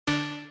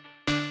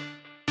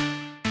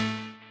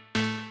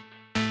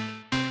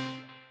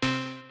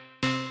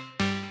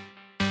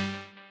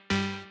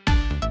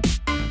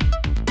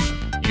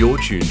You're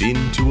tuned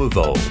in to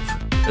Evolve,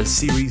 a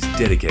series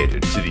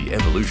dedicated to the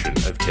evolution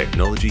of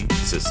technology,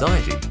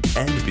 society,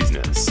 and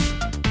business.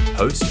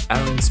 Host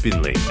Aarron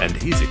Spinley and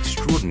his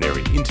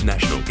extraordinary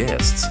international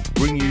guests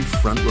bring you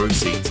front row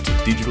seats to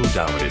digital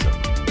Darwinism,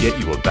 get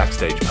you a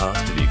backstage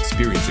pass to the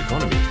experience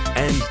economy,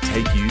 and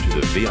take you to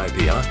the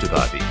VIP after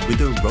party with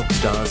the rock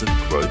stars of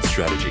growth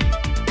strategy.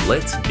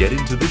 Let's get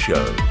into the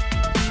show.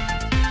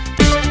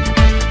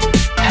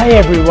 Hey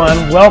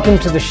everyone, welcome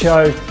to the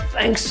show.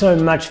 Thanks so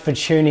much for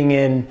tuning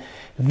in.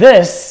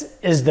 This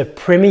is the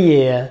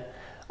premiere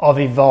of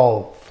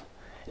Evolve.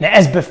 Now,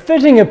 as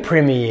befitting a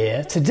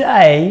premiere,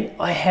 today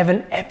I have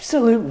an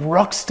absolute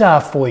rock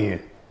star for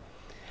you.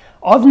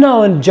 I've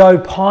known Joe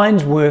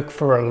Pine's work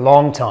for a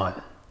long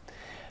time,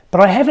 but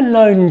I haven't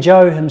known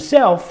Joe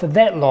himself for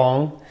that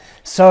long,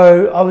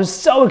 so I was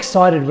so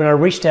excited when I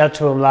reached out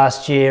to him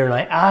last year and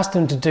I asked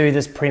him to do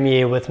this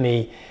premiere with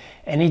me,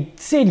 and he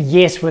said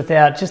yes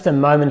without just a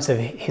moment of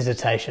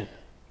hesitation.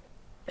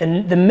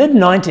 In the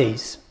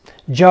mid-90s,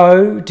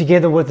 Joe,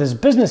 together with his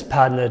business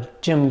partner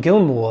Jim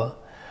Gilmore,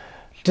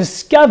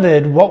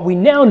 discovered what we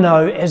now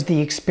know as the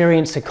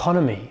experience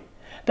economy.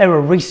 They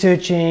were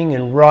researching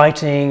and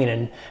writing, and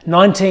in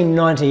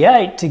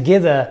 1998,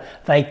 together,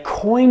 they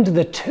coined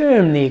the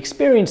term the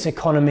experience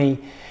economy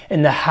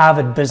in the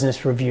Harvard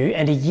Business Review,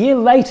 and a year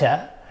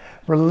later,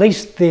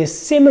 released their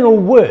seminal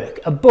work,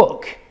 a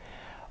book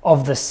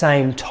of the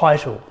same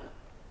title.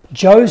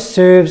 Joe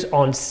serves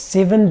on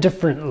 7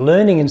 different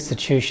learning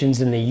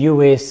institutions in the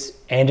US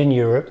and in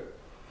Europe.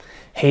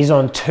 He's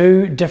on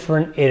 2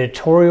 different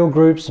editorial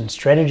groups and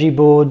strategy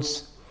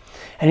boards,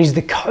 and he's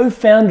the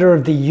co-founder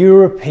of the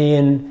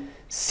European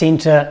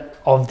Centre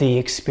of the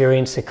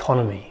Experience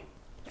Economy.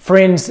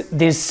 Friends,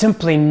 there's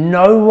simply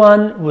no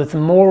one with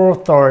more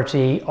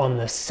authority on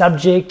the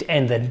subject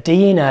and the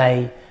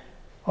DNA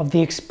of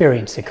the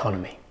experience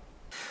economy.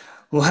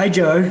 Well, hey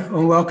Joe,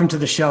 and welcome to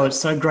the show. It's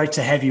so great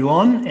to have you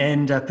on,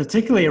 and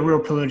particularly a real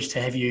privilege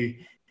to have you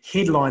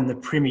headline the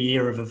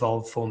premiere of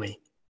Evolve for me.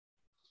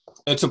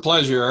 It's a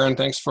pleasure, Aaron.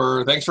 Thanks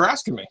for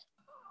asking me.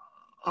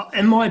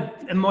 In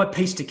my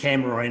piece to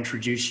camera, I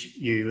introduce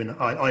you, and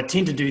I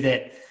tend to do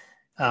that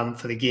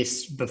for the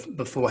guests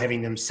before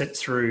having them sit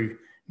through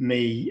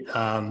me,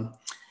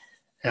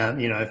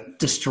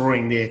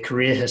 destroying their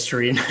career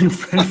history in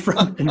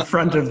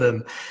front of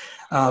them.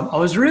 I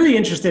was really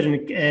interested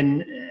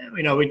in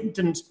we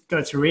didn't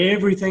go through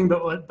everything,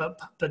 but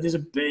there's a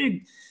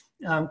big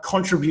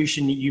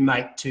contribution that you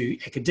make to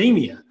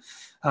academia,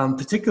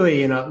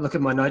 particularly, and I look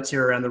at my notes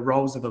here around the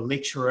roles of a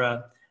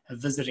lecturer, a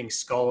visiting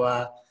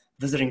scholar,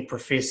 visiting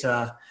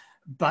professor.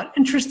 But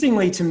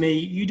interestingly to me,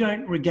 you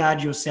don't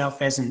regard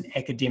yourself as an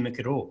academic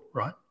at all,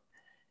 right?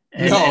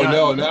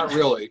 No, not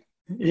really.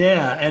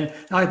 Yeah, and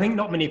I think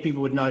not many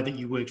people would know that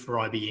you worked for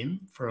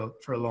IBM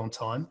for a long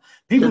time.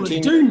 People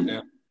 13, that do,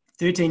 yeah.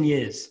 13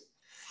 years.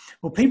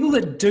 Well, people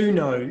that do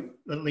know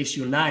at least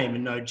your name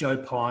and know Joe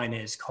Pine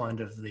as kind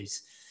of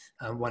these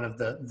one of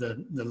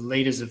the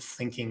leaders of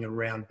thinking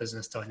around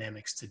business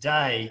dynamics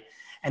today,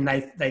 and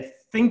they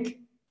think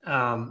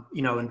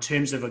in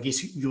terms of, I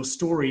guess, your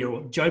story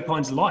or Joe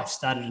Pine's life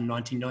started in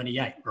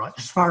 1998, right?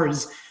 As far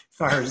as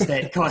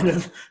that kind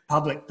of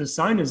public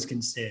persona is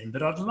concerned.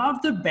 But I'd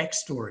love the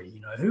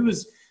backstory. Who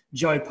was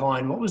Joe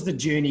Pine? What was the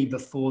journey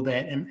before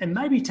that? And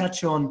maybe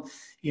touch on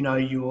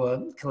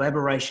your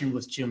collaboration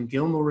with Jim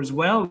Gilmore as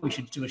well. We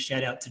should do a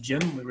shout out to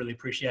Jim. We really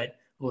appreciate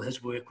all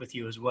his work with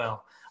you as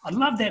well. I'd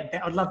love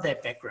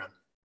that background.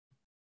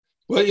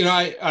 Well,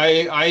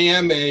 I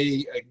am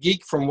a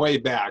geek from way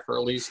back, or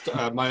at least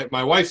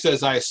my wife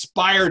says I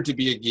aspired to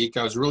be a geek.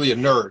 I was really a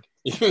nerd,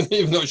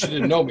 even though she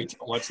didn't know me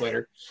till much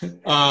later.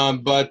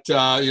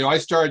 I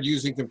started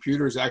using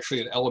computers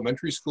actually in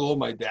elementary school.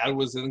 My dad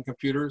was in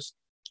computers.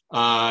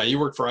 He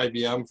worked for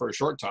IBM for a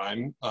short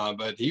time,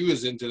 but he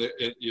was into the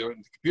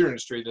computer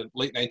industry in the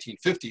late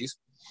 1950s.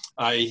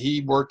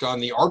 He worked on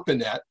the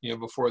ARPANET,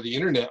 before the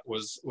internet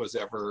was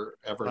ever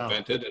Wow.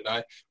 invented.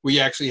 And we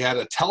actually had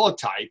a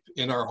teletype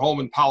in our home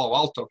in Palo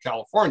Alto,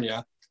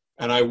 California.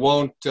 And I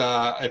won't,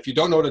 if you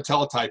don't know what a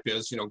teletype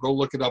is, go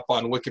look it up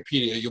on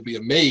Wikipedia. You'll be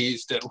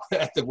amazed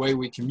at the way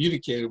we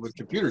communicated with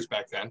computers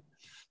back then.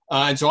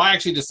 And so I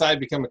actually decided to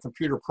become a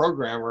computer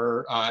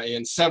programmer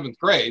in 7th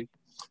grade.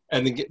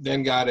 And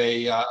then got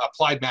a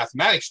applied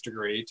mathematics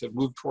degree to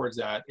move towards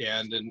that,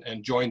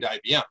 and joined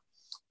IBM.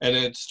 And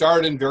it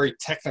started in very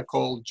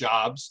technical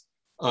jobs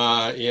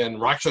in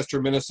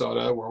Rochester,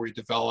 Minnesota, where we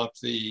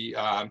developed the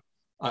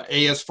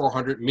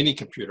AS400 mini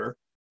computer.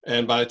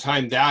 And by the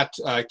time that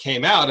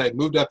came out, I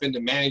moved up into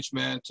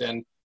management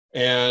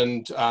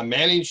and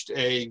managed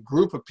a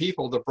group of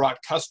people that brought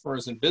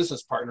customers and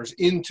business partners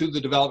into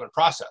the development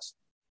process.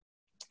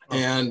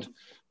 And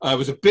it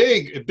was a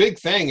big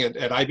thing at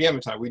IBM at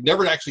the time. We'd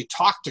never actually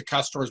talked to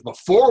customers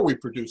before we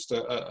produced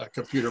a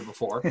computer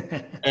before.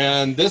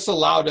 And this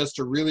allowed us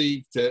to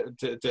really to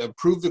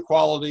improve the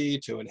quality,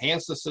 to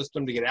enhance the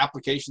system, to get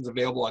applications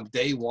available on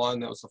day one.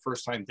 That was the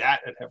first time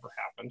that had ever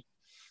happened.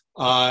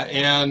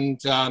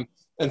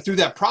 And through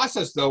that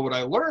process, though, what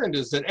I learned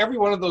is that every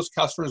one of those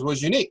customers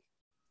was unique.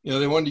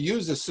 They wanted to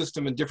use this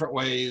system in different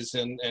ways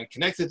and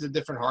connect it to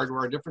different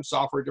hardware, different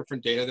software,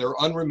 different data. They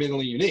were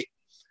unremittingly unique.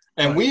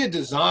 And we had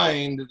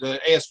designed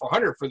the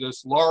AS400 for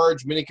this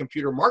large mini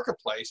computer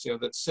marketplace,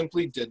 that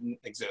simply didn't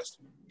exist.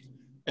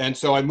 And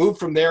so I moved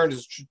from there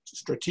into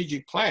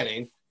strategic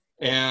planning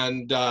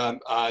and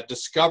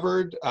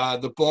discovered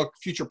the book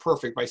Future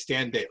Perfect by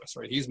Stan Davis,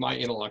 right? He's my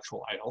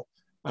intellectual idol.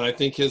 And I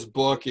think his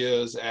book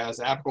is as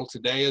applicable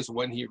today as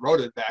when he wrote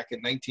it back in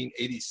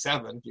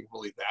 1987, if you can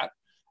believe that.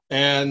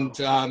 And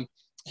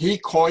he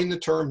coined the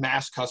term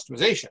mass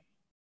customization.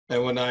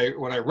 And when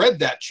I read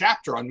that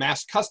chapter on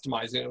mass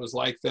customizing, it was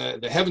like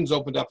the heavens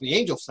opened up and the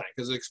angels sang,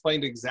 because it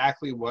explained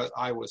exactly what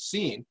I was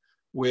seeing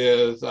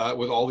with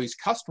all these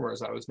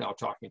customers I was now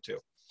talking to.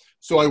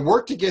 So I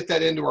worked to get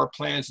that into our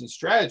plans and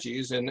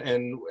strategies, and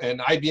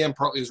IBM,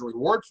 partly as a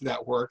reward for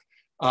that work,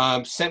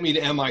 sent me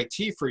to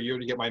MIT for a year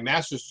to get my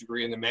master's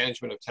degree in the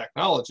management of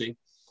technology.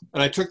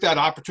 And I took that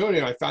opportunity,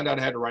 and I found out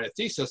I had to write a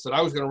thesis, that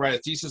I was going to write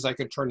a thesis I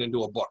could turn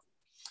into a book.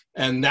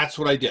 And that's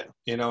what I did,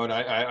 and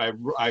I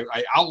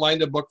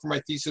outlined a book for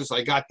my thesis.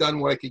 I got done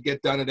what I could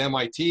get done at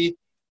MIT.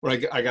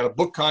 When I got a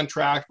book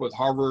contract with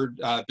Harvard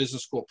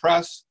Business School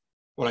Press.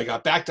 When I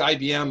got back to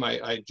IBM,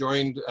 I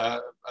joined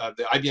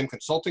the IBM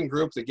Consulting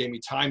Group that gave me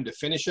time to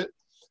finish it.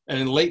 And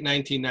in late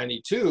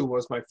 1992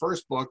 was my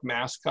first book,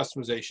 Mass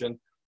Customization,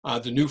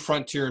 The New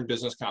Frontier in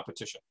Business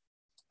Competition.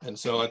 And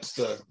so that's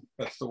the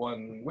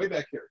one way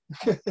back here.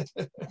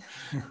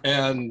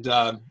 And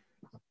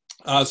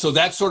so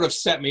that sort of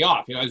set me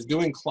off. I was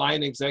doing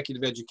client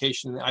executive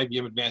education in the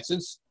IBM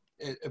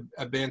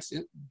Advanced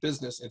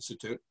Business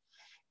Institute.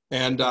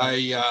 And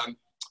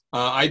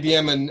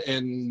IBM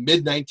in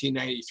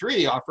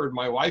mid-1993 offered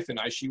my wife and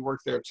I, she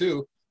worked there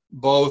too,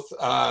 both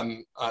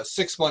a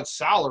 6-month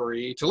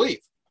salary to leave.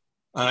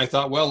 And I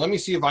thought, well, let me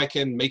see if I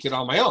can make it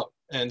on my own.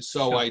 And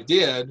so I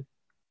did.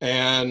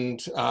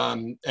 And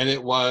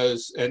it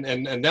was, and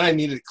then I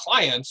needed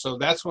clients. So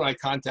that's when I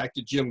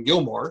contacted Jim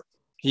Gilmore.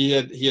 He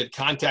had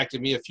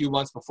contacted me a few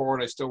months before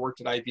when I still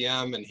worked at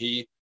IBM, and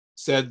he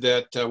said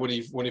that when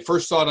he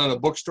first saw it on a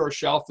bookstore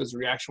shelf, his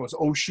reaction was,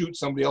 "Oh shoot,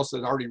 somebody else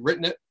had already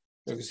written it,"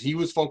 because he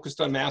was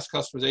focused on mass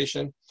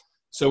customization.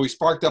 So we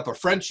sparked up a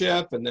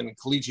friendship, and then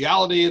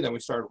collegiality, and then we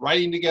started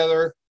writing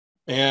together,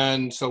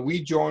 and so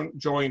we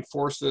joined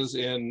forces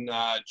in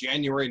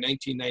January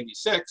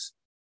 1996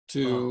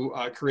 to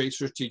create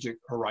Strategic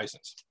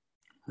Horizons.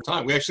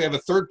 We actually have a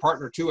third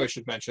partner too, I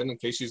should mention, in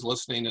case he's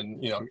listening,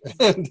 and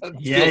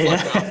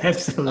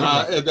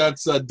absolutely.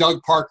 That's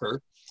Doug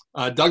Parker.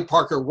 Doug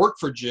Parker worked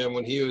for Jim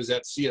when he was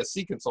at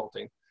CSC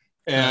Consulting,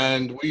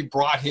 and we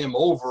brought him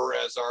over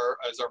as our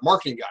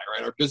marketing guy.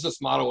 Right, our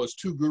business model was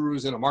 2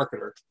 gurus and a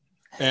marketer,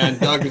 and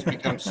Doug has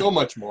become so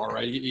much more.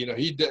 Right,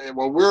 he did,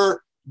 well, we're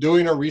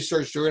doing our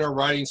research, doing our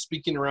writing,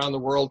 speaking around the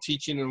world,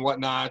 teaching and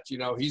whatnot.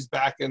 He's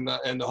back in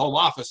the home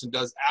office and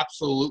does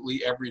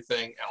absolutely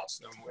everything else,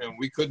 and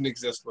we couldn't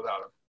exist without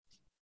him.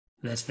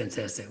 That's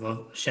fantastic.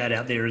 Well, shout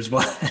out there as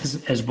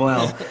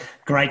well.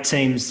 Great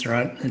teams,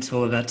 right? It's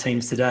all about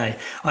teams today.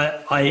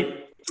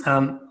 I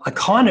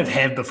kind of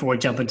have, before I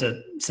jump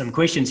into some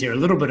questions here, a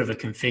little bit of a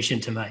confession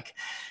to make.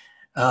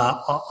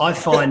 I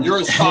find you're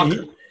a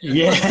stalker.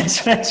 Yeah,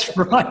 that's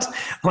right.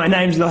 My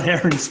name's not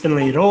Aarron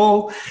Spinley at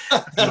all.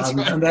 Right.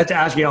 I'm about to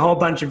ask you a whole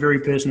bunch of very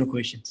personal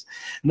questions.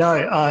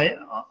 No,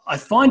 I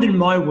find in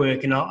my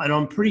work, and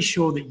I'm pretty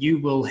sure that you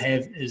will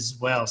have as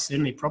well,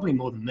 certainly probably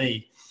more than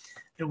me,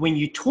 that when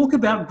you talk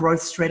about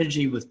growth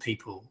strategy with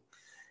people,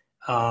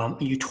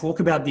 you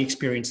talk about the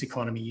experience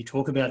economy, you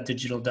talk about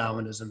digital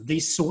Darwinism,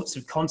 these sorts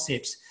of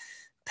concepts,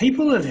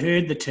 people have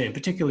heard the term,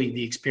 particularly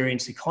the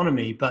experience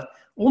economy, but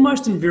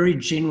almost in very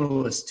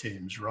generalist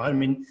terms, right? I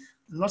mean,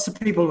 lots of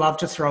people love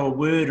to throw a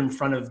word in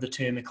front of the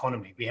term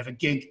economy. We have a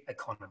gig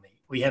economy.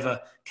 We have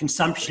a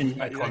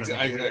consumption economy.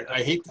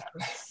 I hate that.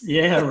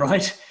 Yeah,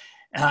 right.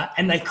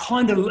 And they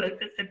kind of,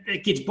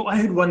 it gets, I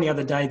heard one the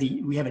other day,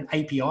 we have an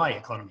API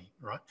economy,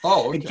 right?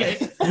 Oh, okay.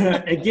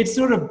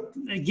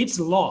 It gets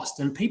lost,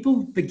 and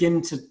people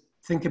begin to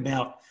think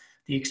about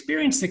the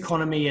experience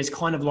economy as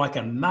kind of like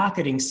a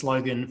marketing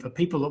slogan for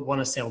people that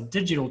want to sell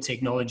digital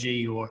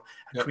technology, or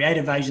a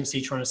creative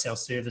agency trying to sell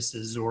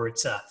services, or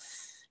it's a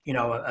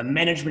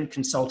management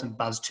consultant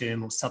buzz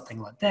term or something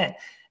like that.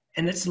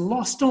 And it's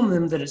lost on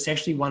them that it's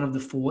actually one of the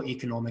 4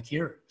 economic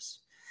eras.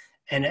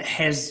 And it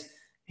has,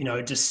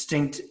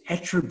 distinct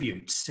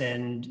attributes,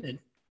 and it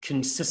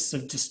consists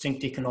of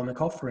distinct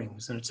economic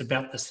offerings. And it's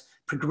about this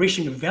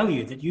progression of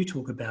value that you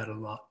talk about a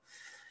lot.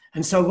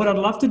 And so what I'd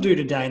love to do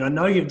today, and I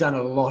know you've done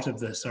a lot of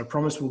this, so I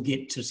promise we'll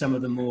get to some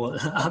of the more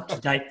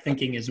up-to-date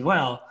thinking as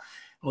well,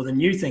 or the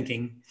new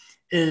thinking,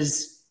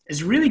 is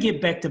really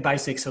get back to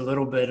basics a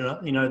little bit.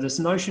 This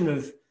notion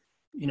of,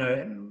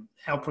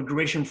 our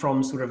progression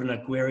from sort of an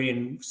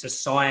agrarian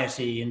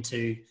society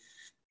into,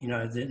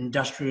 the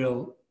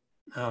industrial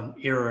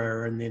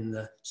era, and then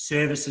the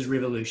services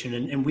revolution,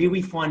 and where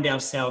we find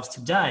ourselves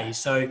today.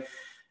 So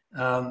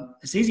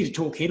it's easy to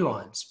talk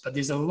headlines, but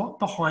there's a lot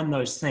behind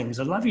those things.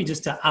 I'd love you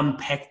just to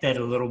unpack that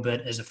a little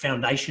bit as a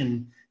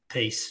foundation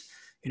piece.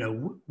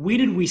 Where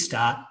did we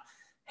start?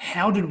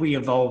 how did we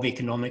evolve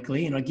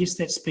economically? And I guess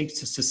that speaks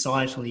to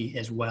societally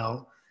as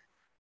well.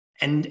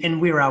 And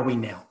where are we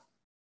now?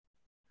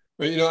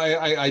 Well,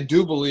 I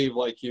do believe,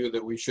 like you,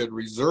 that we should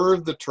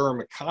reserve the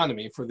term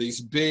economy for these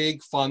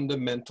big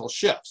fundamental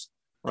shifts,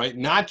 right?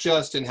 Not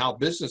just in how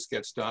business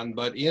gets done,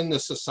 but in the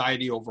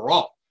society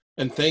overall,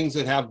 and things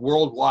that have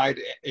worldwide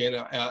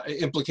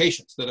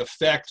implications that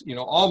affect,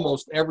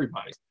 almost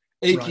everybody.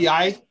 API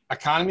right.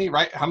 Economy,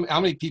 right? How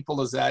many people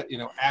does that,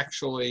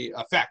 actually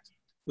affect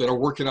that are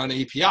working on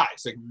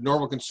APIs? Like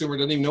normal consumer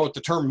doesn't even know what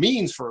the term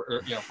means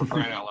for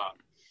crying out loud.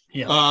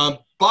 Yeah.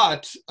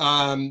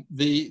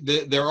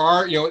 There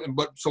are,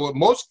 so what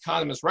most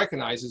economists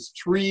recognize is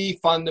three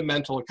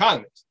fundamental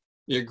economies: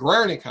 the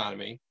agrarian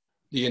economy,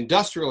 the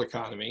industrial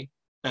economy,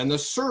 and the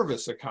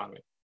service economy.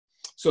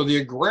 So the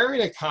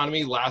agrarian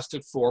economy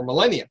lasted for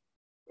millennia,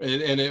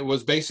 and it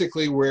was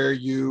basically where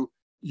you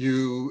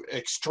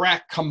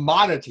extract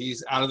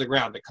commodities out of the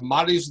ground. The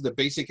commodities are the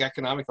basic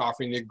economic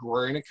offering in the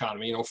agrarian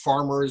economy.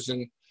 Farmers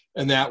and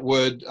that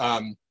would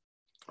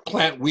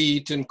plant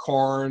wheat and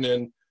corn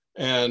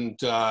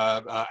and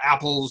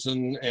apples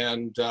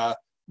and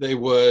they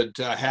would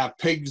have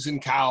pigs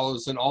and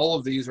cows, and all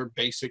of these are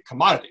basic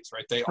commodities,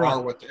 right? They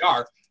are what they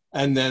are.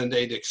 And then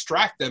they'd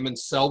extract them and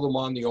sell them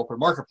on the open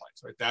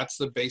marketplace, right? That's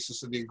the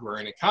basis of the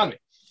agrarian economy.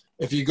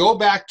 If you go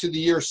back to the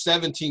year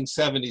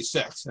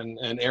 1776,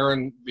 and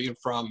Aarron being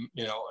from,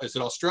 is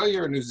it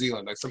Australia or New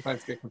Zealand? I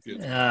sometimes get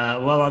confused.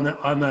 Well,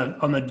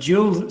 I'm a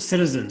dual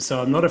citizen,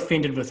 so I'm not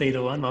offended with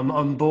either one.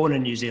 I'm born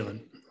in New Zealand.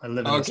 I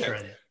live in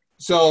Australia.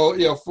 So,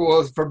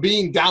 for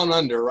being down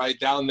under, right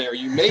down there,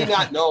 you may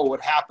not know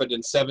what happened in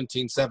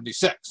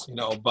 1776,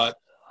 but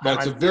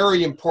it's a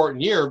very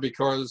important year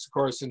because, of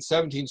course, in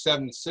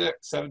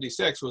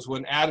 1776 was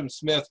when Adam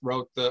Smith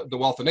wrote The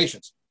Wealth of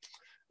Nations,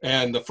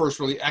 and the first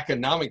really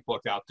economic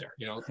book out there.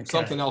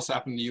 Something else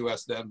happened in the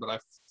U.S. then, but I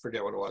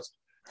forget what it was.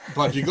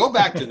 But if you go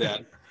back to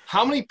then,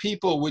 how many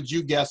people would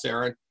you guess,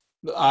 Aarron,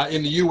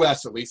 in the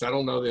U.S. at least? I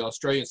don't know the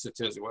Australian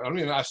statistic. I'm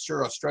not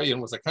sure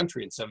Australian was a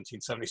country in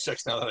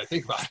 1776. Now that I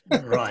think about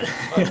it, right?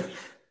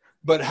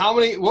 but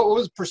what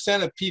was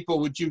percent of people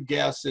would you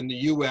guess in the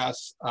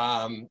U.S.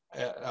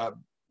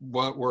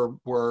 What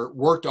were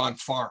worked on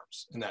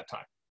farms in that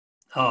time?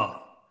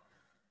 Oh,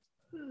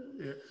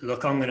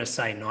 look, I'm going to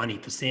say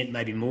 90%,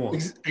 maybe more.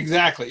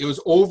 Exactly, it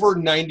was over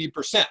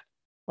 90%,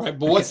 right?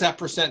 But what's that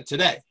percent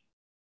today?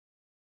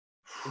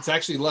 It's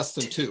actually less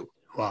than 2.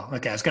 Wow.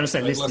 Okay, I was going to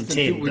say less than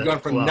 10. We've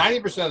gone from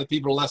 90% of the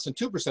people to less than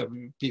 2% of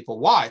the people.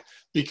 Why?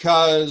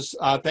 Because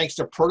thanks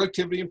to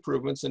productivity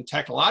improvements and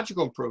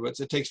technological improvements,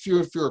 it takes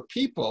fewer and fewer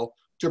people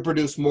to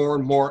produce more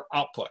and more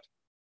output.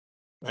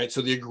 Right,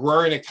 so the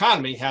agrarian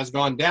economy has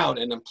gone down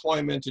in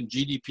employment and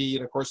GDP,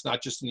 and of course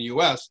not just in the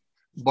U.S.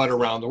 but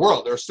around the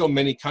world. There are still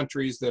many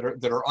countries that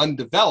are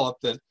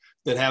undeveloped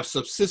that have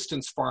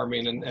subsistence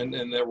farming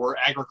and where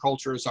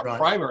agriculture is a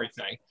primary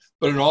thing.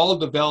 But in all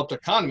developed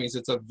economies,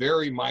 it's a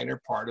very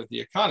minor part of the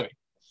economy,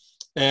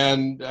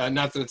 and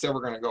not that it's ever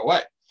going to go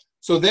away.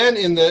 So then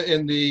in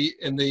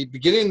the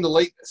beginning of the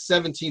late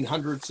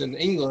 1700s in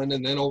England,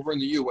 and then over in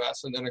the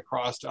US, and then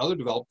across to other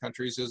developed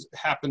countries,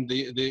 happened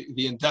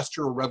the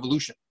Industrial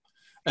Revolution.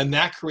 And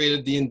that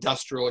created the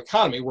industrial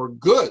economy, where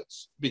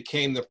goods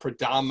became the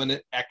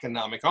predominant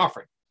economic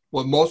offering.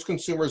 What most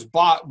consumers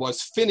bought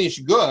was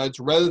finished goods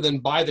rather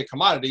than buy the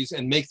commodities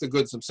and make the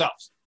goods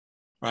themselves,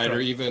 right?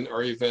 Or even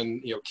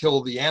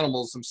kill the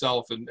animals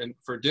themselves and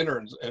for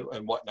dinner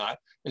and whatnot.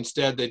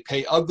 Instead, they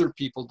pay other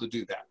people to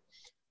do that.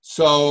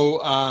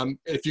 So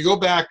if you go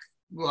back,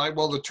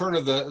 the turn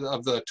of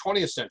the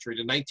 20th century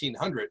to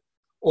 1900,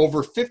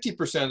 over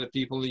 50% of the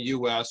people in the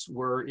U.S.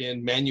 were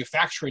in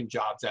manufacturing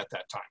jobs at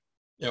that time,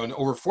 and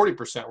over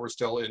 40% were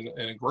still in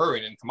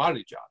agrarian and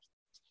commodity jobs.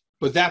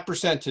 But that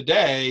percent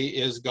today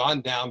is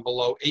gone down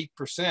below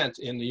 8%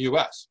 in the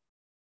U.S.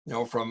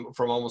 From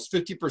almost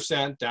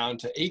 50% down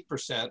to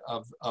 8%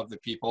 of the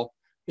people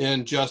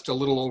in just a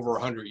little over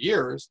 100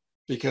 years.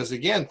 Because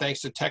again, thanks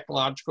to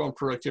technological and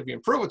productivity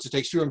improvements, it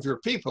takes fewer and fewer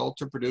people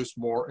to produce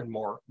more and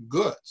more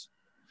goods.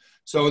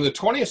 So in the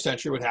 20th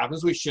century, what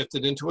happens, we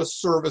shifted into a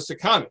service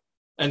economy.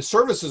 And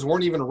services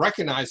weren't even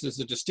recognized as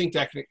a distinct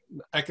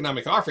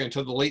economic offering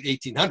until the late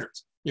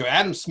 1800s.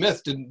 Adam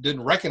Smith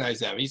didn't recognize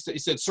them. He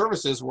said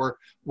services were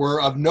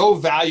of no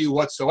value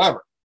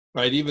whatsoever,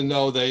 right? Even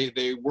though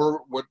they were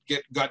what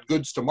got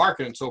goods to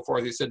market and so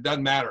forth. He said,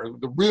 doesn't matter.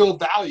 The real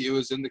value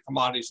is in the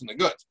commodities and the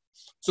goods.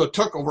 So it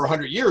took over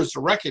 100 years to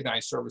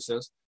recognize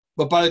services.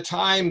 But by the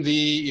time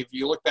if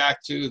you look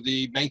back to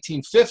the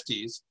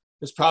 1950s,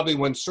 is probably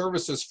when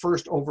services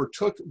first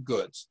overtook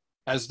goods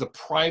as the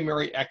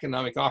primary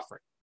economic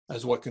offering,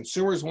 as what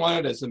consumers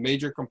wanted, as a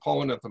major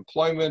component of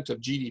employment, of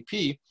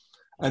GDP.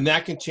 And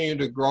that continued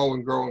to grow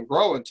and grow and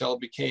grow until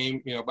it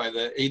became, by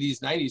the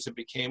 80s, 90s, it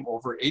became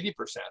over 80%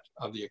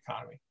 of the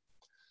economy.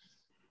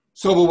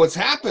 So but what's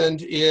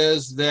happened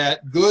is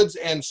that goods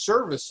and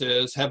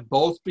services have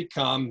both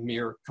become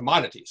mere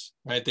commodities,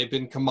 right? They've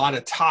been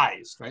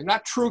commoditized, right?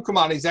 Not true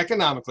commodities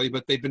economically,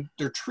 but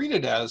they're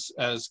treated as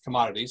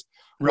commodities.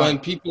 Right. When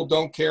people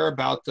don't care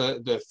about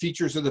the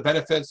features or the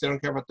benefits, they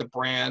don't care about the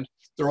brand.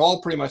 They're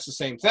all pretty much the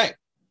same thing.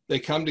 They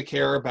come to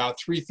care about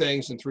three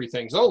things and three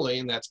things only,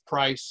 and that's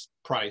price,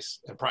 price,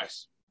 and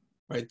price,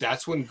 right?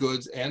 That's when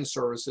goods and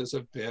services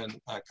have been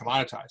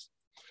commoditized.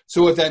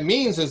 So what that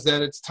means is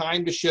that it's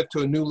time to shift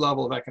to a new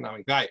level of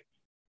economic value,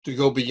 to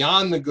go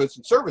beyond the goods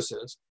and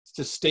services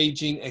to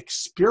staging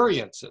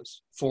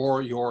experiences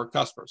for your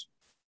customers.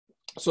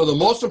 So the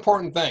most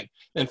important thing,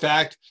 in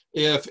fact,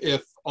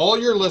 if all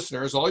your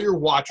listeners, all your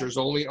watchers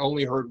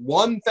only heard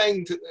one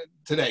thing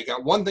today,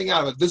 got one thing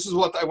out of it, this is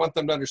what I want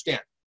them to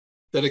understand,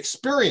 that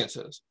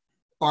experiences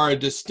are a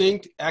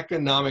distinct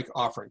economic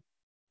offering,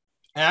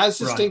 as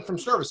distinct from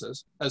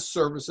services as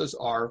services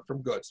are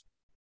from goods.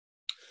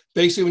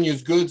 Basically, when you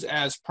use goods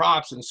as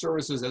props and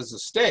services as a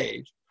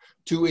stage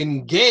to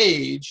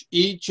engage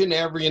each and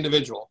every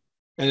individual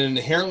in an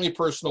inherently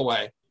personal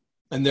way,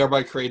 and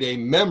thereby create a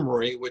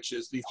memory, which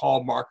is the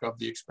hallmark of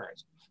the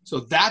experience.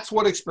 So that's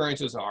what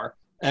experiences are.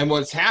 And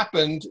what's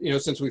happened,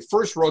 since we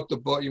first wrote the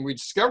book, and we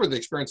discovered the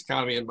experience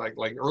economy in like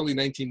early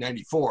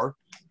 1994,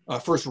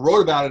 first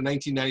wrote about it in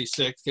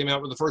 1996, came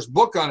out with the first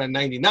book on it in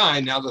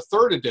 99, now the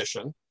third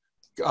edition,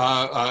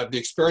 the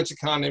experience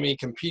economy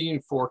competing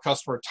for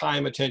customer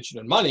time, attention,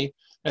 and money,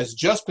 has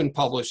just been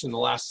published in the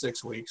last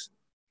 6 weeks.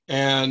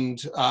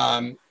 And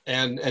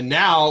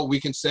now we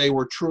can say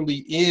we're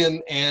truly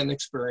in an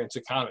experience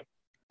economy,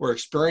 where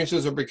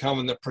experiences have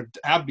become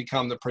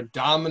the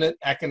predominant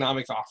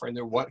economic offering.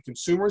 They're what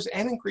consumers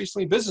and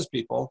increasingly business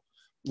people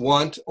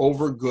want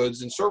over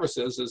goods and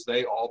services as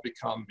they all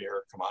become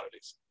mere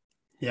commodities.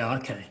 Yeah,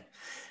 okay.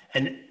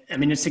 And I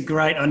mean, it's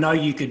I know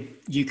you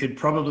could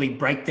probably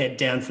break that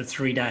down for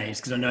 3 days,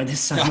 because I know there's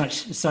so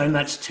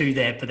much to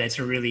that, but that's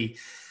a really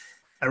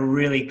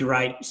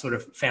great sort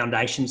of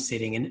foundation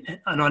setting. And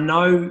I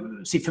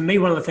know, see, for me,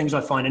 one of the things I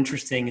find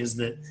interesting is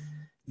that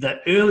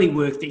the early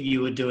work that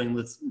you were doing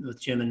with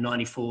Jim in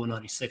 94,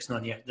 96,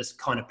 98, this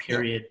kind of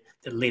period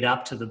that led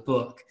up to the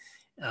book,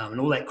 and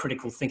all that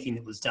critical thinking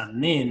that was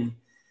done then,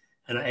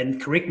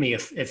 and correct me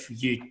if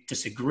you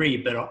disagree,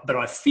 but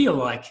I feel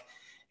like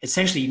it's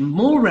actually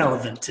more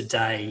relevant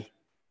today,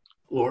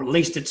 or at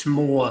least it's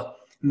more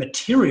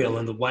material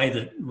in the way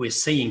that we're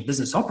seeing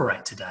business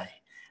operate today,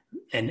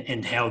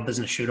 and how a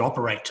business should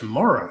operate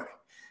tomorrow,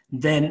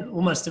 than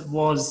almost it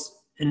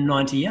was in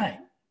 98.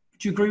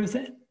 Would you agree with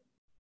that?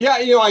 Yeah,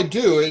 I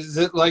do. Is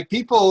that like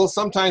people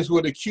sometimes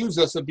would accuse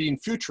us of being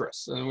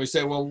futurists, and we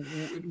say, well,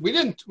 we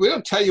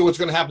don't tell you what's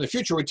going to happen in the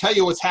future. We tell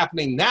you what's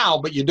happening now,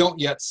 but you don't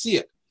yet see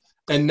it.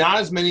 And not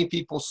as many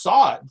people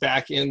saw it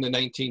back in the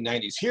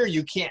 1990s. Here,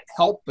 you can't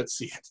help but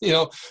see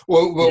it.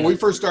 When we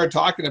first started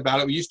talking about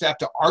it, we used to have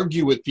to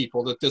argue with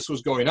people that this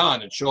was going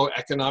on and show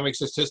economic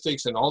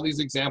statistics and all these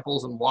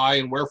examples and why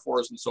and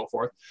wherefores and so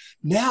forth.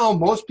 Now,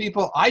 most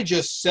people, I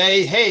just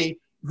say, hey,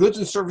 goods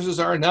and services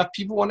are enough.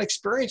 People want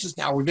experiences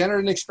now. We've entered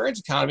an experience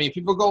economy. And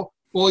people go,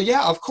 well,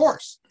 yeah, of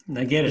course.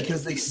 They get it.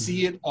 Because they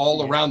see it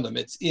all around them.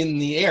 It's in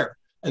the air.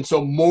 And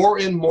so more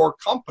and more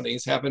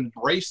companies have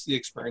embraced the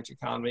experience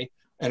economy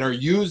and are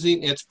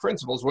using its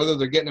principles, whether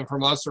they're getting them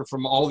from us or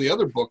from all the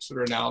other books that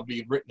are now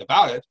being written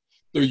about it.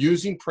 They're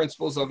using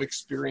principles of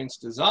experience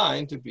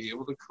design to be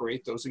able to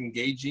create those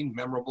engaging,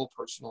 memorable,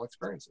 personal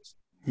experiences.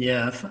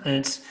 Yeah, and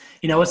it's,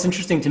 what's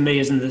interesting to me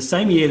is in the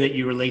same year that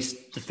you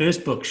released the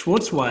first book,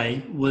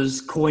 Schwartzway was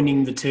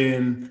coining the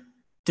term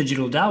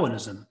digital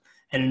Darwinism.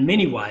 And in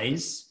many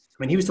ways,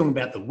 he was talking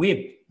about the web,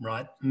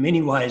 right? In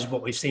many ways,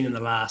 what we've seen in the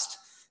last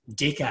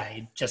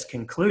decade just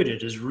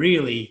concluded is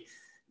really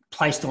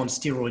placed on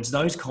steroids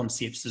those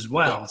concepts as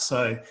well.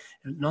 So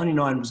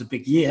 99 was a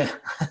big year.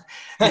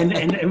 and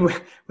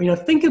when I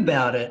think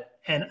about it,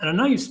 and I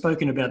know you've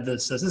spoken about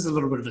this, so this is a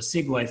little bit of a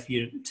segue for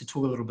you to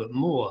talk a little bit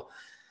more.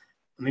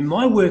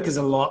 My work is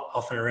a lot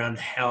often around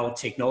how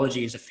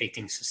technology is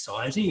affecting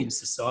society, and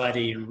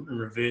society in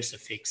reverse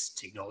affects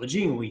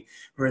technology. And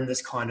we're in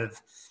this kind of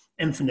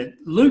infinite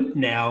loop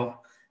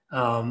now,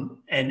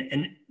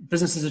 and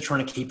businesses are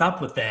trying to keep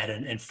up with that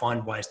and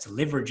find ways to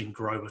leverage and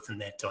grow within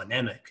that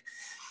dynamic.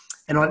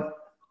 And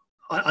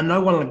I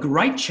know one of the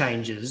great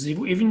changes,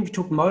 even if you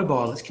talk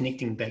mobile, it's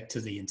connecting back to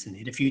the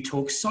internet. If you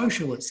talk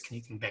social, it's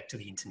connecting back to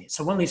the internet.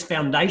 So one of these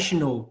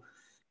foundational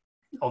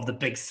of the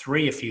big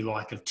three, if you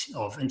like,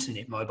 of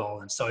internet, mobile,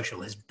 and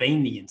social has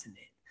been the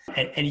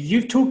internet. And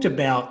you've talked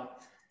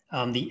about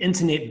the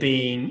internet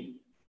being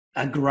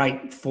a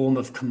great form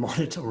of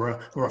commodity or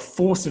a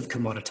force of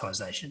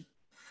commoditization.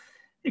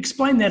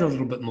 Explain that a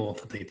little bit more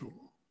for people.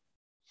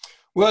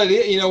 Well,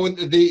 when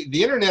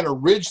the internet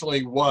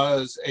originally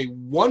was a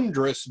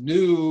wondrous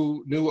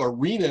new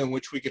arena in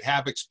which we could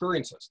have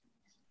experiences.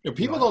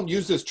 People don't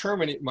use this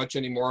term much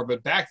anymore,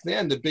 but back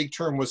then the big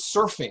term was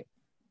surfing.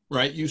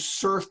 right? You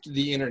surfed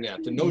the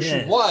internet. The notion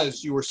Yeah.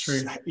 was you were,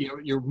 True.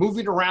 you're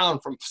moving around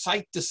from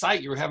site to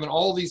site. You're having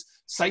all these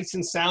sights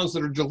and sounds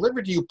that are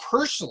delivered to you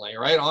personally,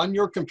 right, on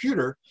your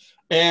computer,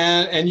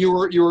 and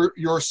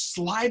you're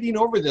sliding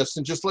over this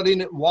and just letting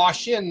it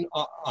wash in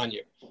on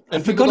you.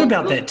 And I forgot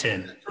about that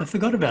term. I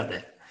forgot about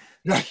that.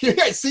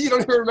 Yeah, see, you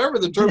don't even remember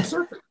the term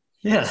surfing.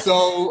 Yeah.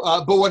 So,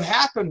 but what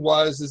happened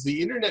was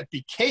the internet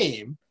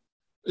became,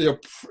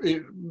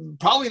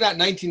 probably not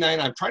 1999.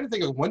 I'm trying to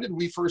think of when did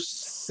we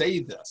first say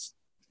this.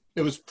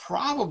 It was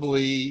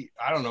probably,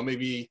 I don't know,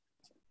 maybe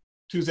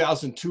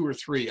 2002 or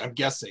 3, I'm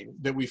guessing,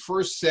 that we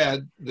first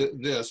said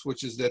this,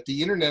 which is that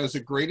the internet is the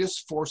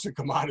greatest force of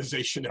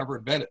commoditization ever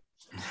invented.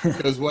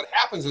 Because what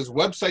happens is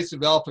websites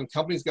develop and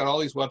companies got all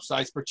these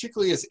websites,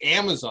 particularly as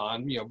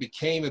Amazon,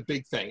 became a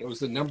big thing. It was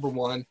the number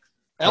one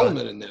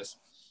element in this,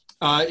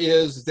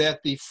 is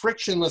that the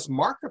frictionless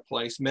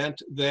marketplace meant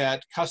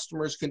that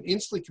customers can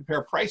instantly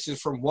compare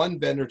prices from one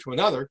vendor to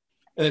another,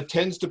 and it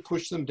tends to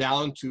push them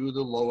down to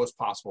the lowest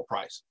possible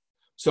price.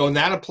 So, and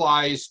that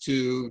applies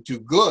to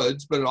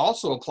goods, but it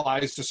also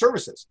applies to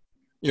services.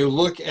 You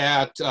look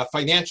at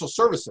financial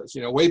services.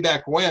 Way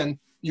back when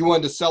you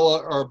wanted to sell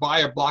or buy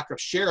a block of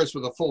shares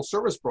with a full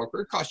service broker,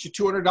 it cost you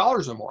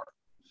 $200 or more.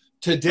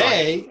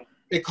 Today,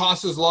 it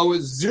costs as low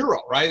as $0,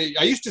 right?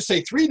 I used to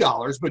say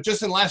 $3, but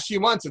just in the last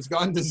few months, it's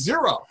gone to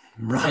 $0.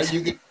 Right.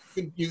 You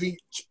can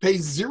pay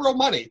zero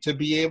money to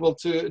be able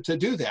to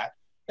do that.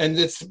 And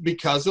it's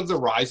because of the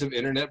rise of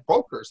internet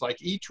brokers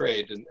like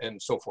E-Trade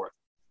and so forth.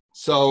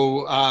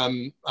 So,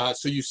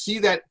 so you see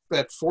that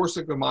force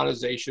of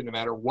commoditization, no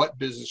matter what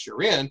business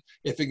you're in.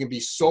 If it can be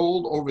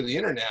sold over the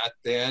internet,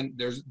 then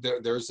there's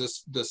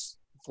this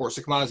force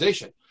of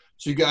commoditization.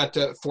 So you got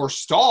to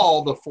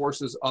forestall the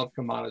forces of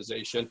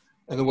commoditization,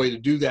 and the way to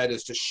do that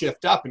is to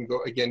shift up and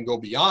go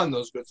beyond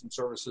those goods and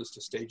services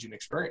to staging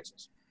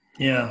experiences.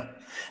 Yeah,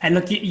 and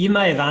look, you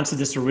may have answered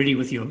this already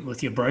with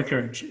your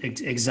brokerage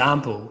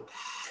example,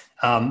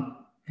 but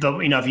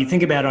if you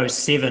think about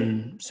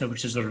 2007, so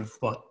which is sort of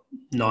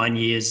 9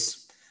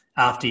 years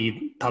after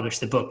you published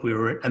the book, we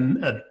were at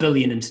a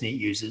billion internet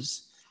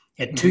users.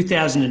 At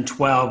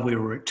 2012, we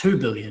were at 2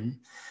 billion.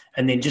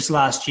 And then just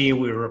last year,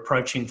 we were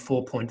approaching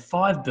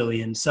 4.5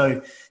 billion.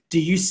 So do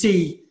you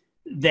see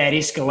that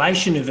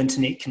escalation of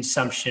internet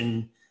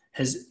consumption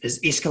has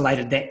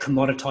escalated that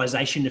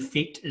commoditization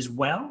effect as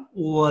well?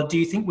 Or do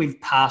you think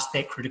we've passed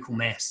that critical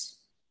mass?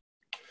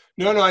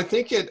 No, I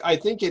think it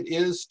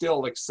is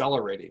still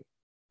accelerating.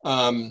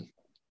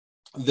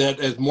 That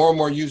as more and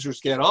more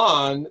users get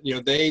on,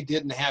 they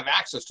didn't have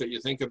access to it.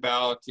 You think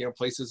about,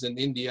 places in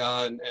India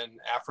and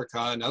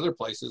Africa and other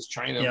places,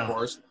 China, of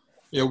course,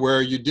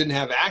 where you didn't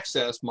have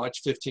access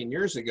much 15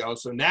 years ago.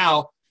 So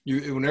now,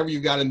 whenever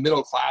you've got a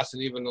middle class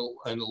and even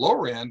in the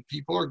lower end,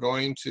 people are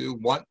going to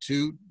want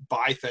to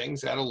buy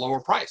things at a lower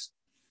price,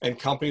 and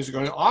companies are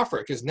going to offer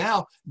it because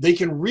now they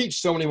can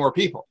reach so many more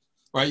people.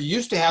 Right, you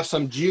used to have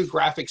some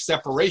geographic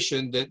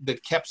separation that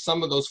kept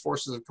some of those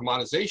forces of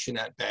commoditization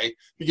at bay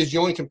because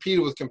you only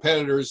competed with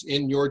competitors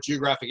in your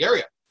geographic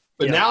area.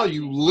 But now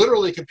you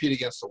literally compete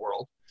against the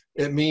world.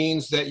 It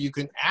means that you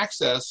can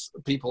access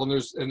people, and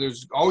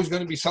there's always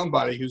going to be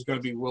somebody who's going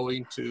to be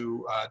willing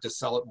to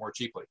sell it more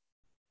cheaply.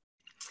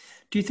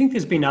 Do you think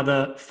there's been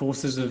other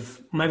forces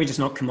of maybe just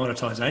not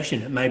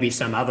commoditization? It may be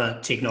some other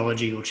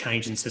technology or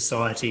change in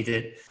society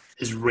that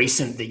is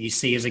recent that you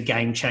see as a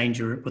game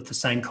changer with the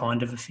same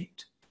kind of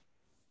effect?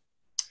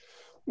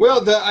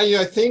 Well,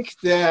 I think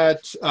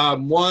that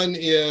one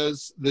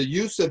is the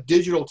use of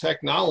digital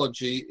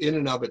technology in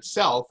and of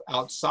itself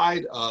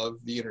outside of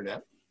the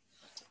internet,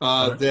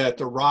 that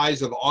the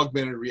rise of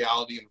augmented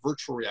reality and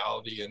virtual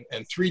reality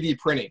and 3D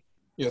printing.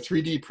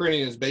 3D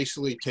printing is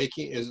basically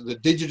is the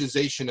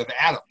digitization of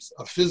atoms,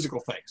 of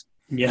physical things.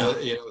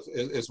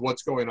 Is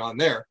what's going on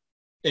there.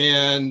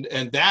 And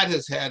that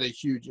has had a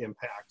huge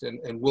impact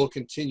and will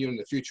continue in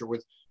the future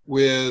with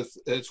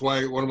it's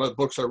why one of my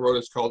books I wrote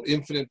is called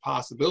Infinite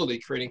Possibility,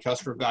 Creating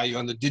Customer Value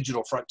on the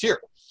Digital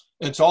Frontier.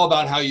 And it's all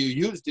about how you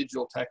use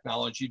digital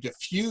technology to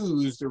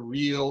fuse the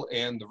real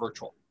and the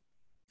virtual.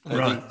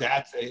 And I think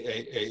that's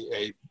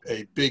a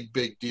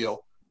big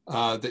deal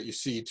that you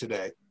see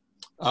today.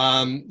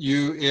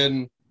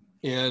 In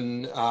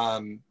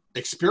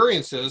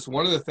experiences,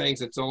 one of the things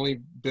that's only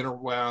been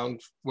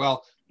around,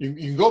 you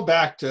can go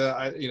back to,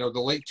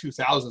 the late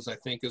 2000s, I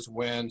think, is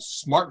when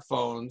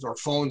smartphones or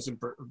phones, and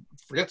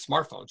forget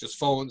smartphones, just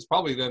phones,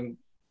 probably then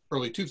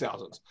early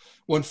 2000s,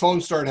 when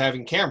phones started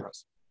having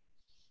cameras,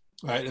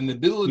 right? And the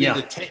ability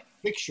to take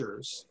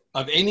pictures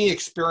of any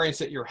experience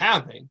that you're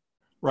having,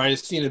 right?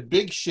 It's seen a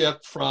big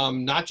shift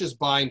from not just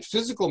buying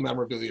physical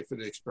memorabilia for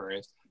the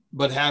experience,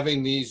 but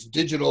having these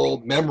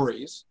digital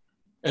memories.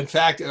 In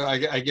fact,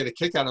 I get a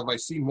kick out of, I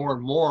see more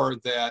and more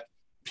that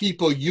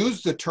people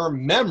use the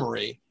term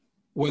memory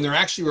when they're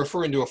actually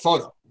referring to a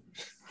photo.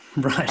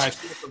 Right. I've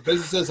seen it for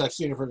businesses, I've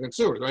seen it for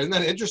consumers, right? Isn't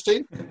that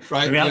interesting?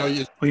 Right?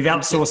 We've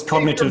outsourced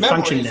cognitive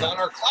function now. On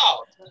our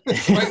cloud.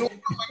 Right? Well,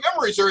 my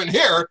memories are in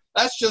here.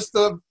 That's just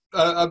a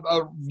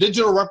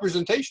digital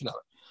representation of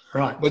it.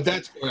 Right. But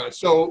that's going on.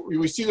 So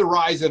we see the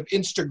rise of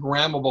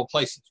Instagrammable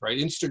places, right?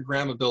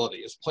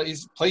 Instagrammability is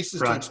places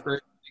to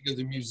experience. Think of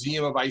the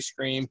Museum of Ice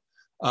Cream,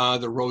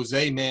 the Rose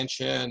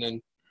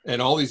Mansion,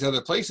 and all these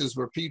other places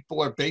where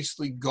people are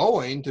basically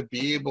going to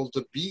be able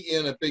to be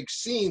in a big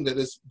scene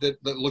that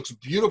looks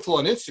beautiful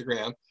on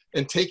Instagram,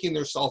 and taking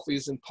their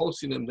selfies and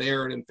posting them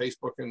there and in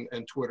Facebook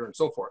and Twitter and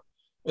so forth.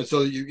 And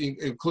so you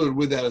include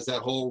with that is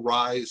that whole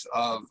rise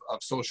of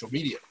social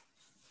media.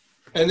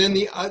 And then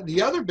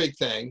the other big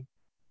thing,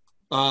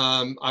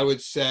 I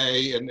would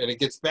say, and it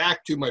gets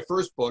back to my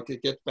first book,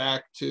 it gets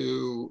back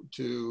to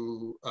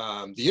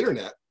the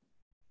internet,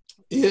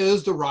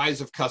 is the rise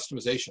of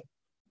customization,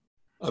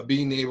 of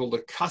being able to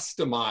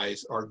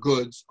customize our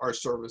goods, our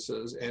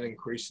services, and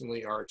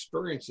increasingly our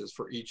experiences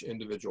for each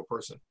individual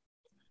person.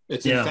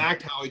 It's in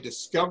fact how I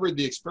discovered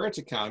the experience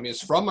economy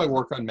is from my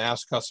work on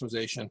mass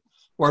customization,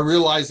 where I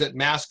realized that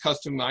mass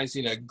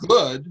customizing a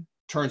good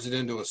turns it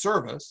into a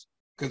service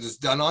because it's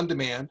done on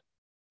demand.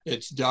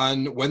 It's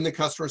done when the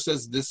customer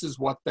says this is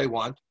what they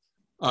want,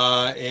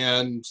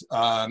 and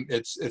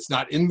it's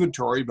not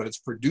inventory, but it's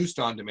produced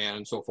on demand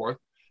and so forth.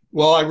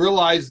 Well, I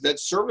realized that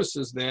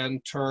services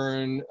then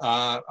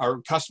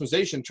our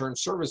customization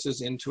turns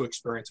services into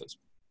experiences.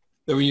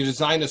 That when you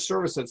design a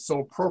service that's so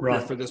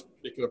appropriate for this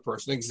particular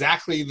person,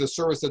 exactly the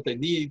service that they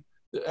need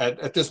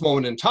at this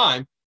moment in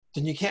time,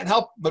 then you can't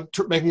help but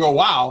make them go,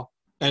 wow,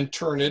 and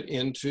turn it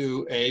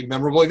into a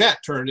memorable event,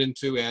 turn it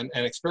into an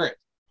experience.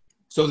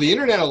 So the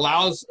internet now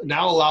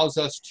allows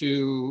us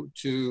to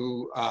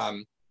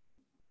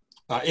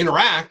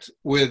interact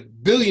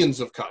with billions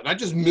of, not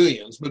just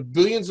millions, but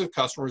billions of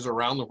customers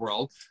around the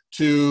world,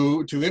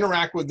 to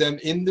interact with them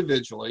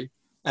individually.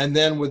 And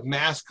then with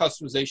mass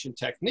customization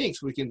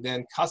techniques, we can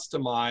then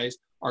customize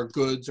our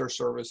goods, our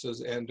services,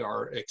 and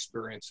our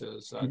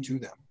experiences to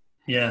them.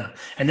 Yeah.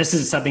 And this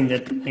is something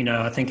that,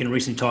 I think in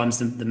recent times,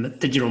 the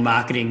digital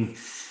marketing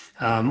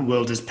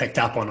world has picked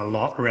up on a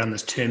lot around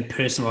this term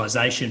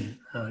personalization.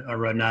 I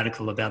wrote an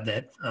article about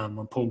that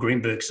on Paul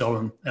Greenberg's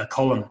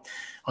column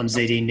on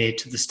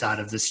ZDNet at the start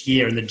of this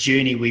year, and the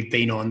journey we've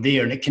been on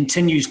there. And it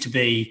continues to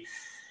be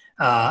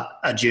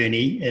a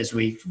journey as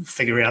we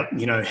figure out,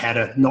 how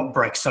to not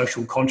break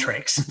social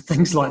contracts,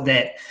 things like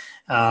that,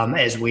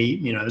 as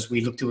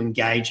we look to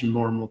engage in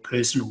more and more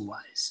personal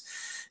ways.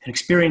 And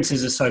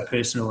experiences are so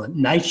personal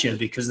in nature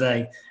because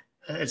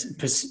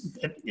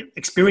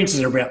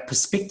experiences are about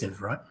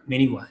perspective, right? In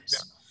many ways. Yeah.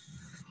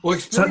 Well,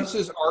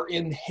 experiences are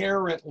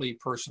inherently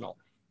personal.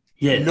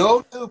 Yeah.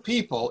 No two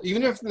people,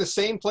 even if in the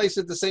same place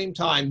at the same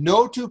time,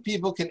 no two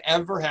people can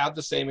ever have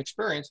the same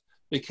experience,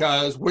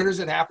 because where does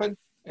it happen?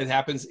 It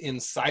happens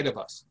inside of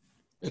us.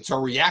 It's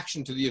our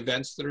reaction to the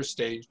events that are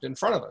staged in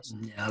front of us.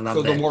 Yeah, I love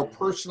so that. The more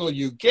personal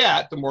you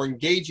get, the more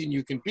engaging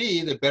you can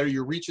be, the better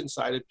you reach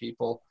inside of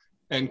people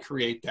and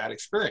create that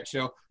experience.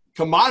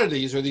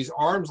 Commodities are these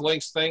arm's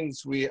length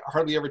things we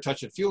hardly ever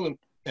touch and feel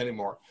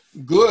anymore.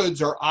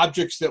 Goods are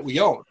objects that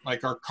we own,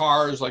 like our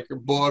cars, like our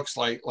books,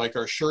 like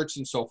our shirts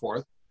and so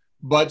forth.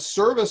 But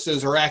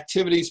services are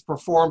activities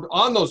performed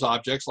on those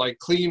objects, like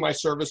cleaning my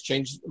service,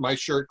 changing my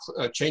shirt,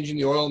 changing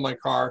the oil in my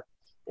car,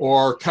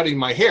 or cutting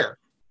my hair,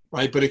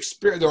 right? But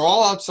they're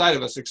all outside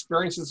of us.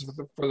 Experiences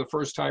for the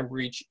first time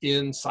reach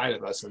inside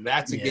of us. And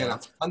that's, again, a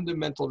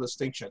fundamental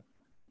distinction.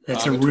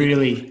 That's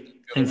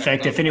in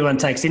fact, if anyone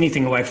takes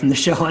anything away from the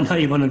show, I know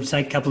you wanted to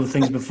take a couple of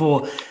things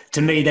before.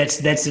 To me,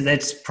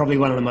 that's probably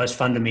one of the most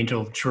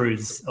fundamental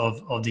truths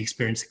of the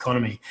experience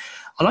economy.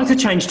 I'd like to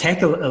change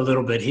tack a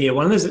little bit here.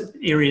 One of those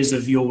areas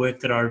of your work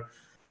that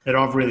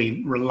I've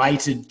really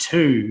related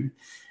to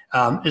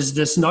is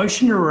this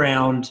notion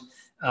around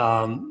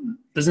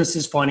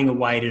businesses finding a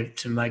way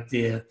to make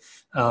to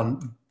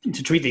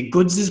treat their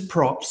goods as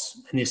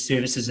props and their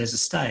services as a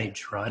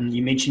stage, right? And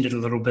you mentioned it a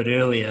little bit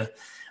earlier.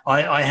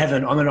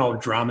 I'm an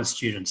old drama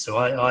student, so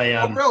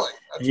oh, really?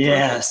 That's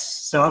yes.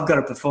 So I've got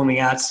a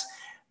performing arts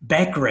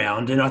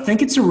background, and I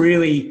think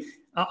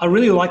I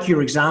really like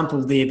your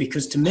example there,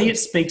 because to me it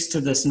speaks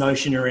to this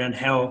notion around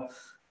how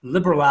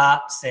liberal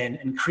arts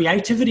and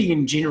creativity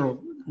in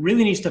general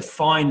really needs to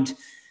find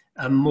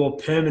a more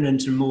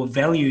permanent and more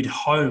valued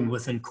home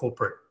within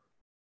corporate,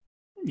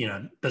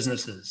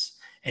 businesses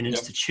and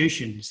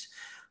institutions.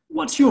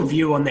 What's your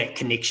view on that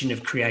connection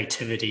of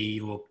creativity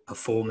or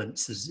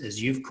performance,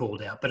 as you've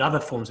called out, but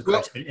other forms of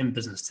creativity in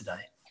business today?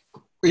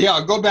 Yeah,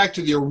 I'll go back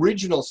to the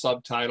original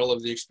subtitle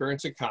of the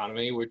experience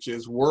economy, which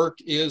is work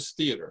is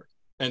theater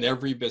and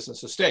every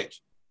business is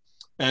stage.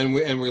 And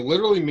we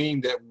literally mean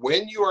that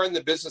when you are in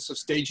the business of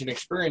staging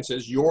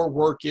experiences, your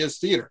work is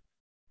theater.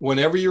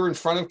 Whenever you're in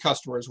front of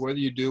customers, whether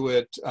you do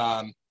it,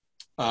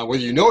 whether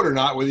you know it or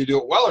not, whether you do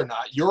it well or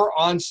not, you're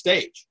on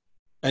stage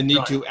and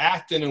need to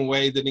act in a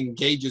way that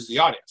engages the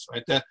audience,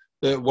 right?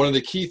 One of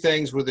the key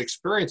things with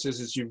experiences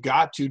is you've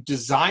got to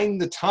design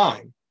the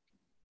time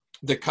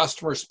the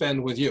customers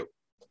spend with you.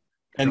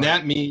 And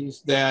that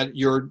means that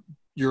you're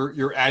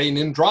adding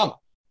in drama,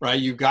 right?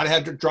 You've got to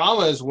have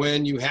dramas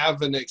when you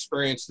have an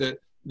experience that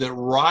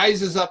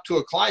rises up to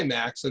a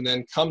climax and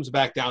then comes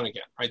back down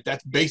again, right?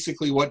 That's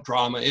basically what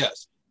drama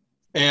is.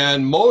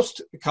 And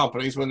most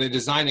companies, when they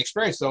design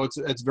experience, though,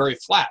 it's very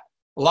flat.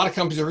 A lot of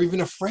companies are even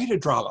afraid of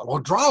drama. Well,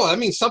 drama, that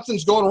means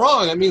something's going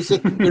wrong. That means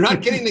that they're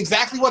not getting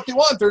exactly what they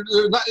want. They're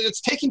not,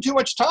 it's taking too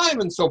much time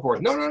and so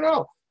forth. No, no,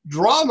 no.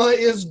 Drama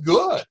is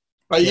good.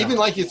 Right? Yeah. Even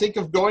like you think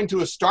of going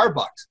to a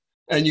Starbucks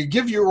and you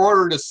give your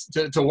order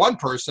to one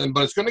person,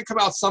 but it's going to come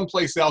out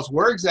someplace else.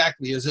 Where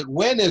exactly is it?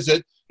 When is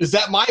it? Is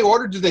that my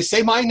order? Do they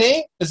say my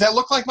name? Does that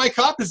look like my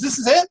cup? Is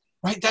this it?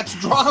 Right? That's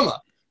drama.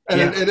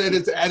 And,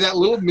 and that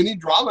little mini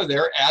drama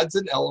there adds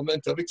an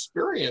element of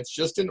experience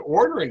just in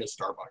ordering a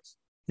Starbucks.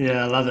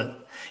 Yeah, I love it.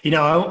 You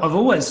know, I've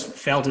always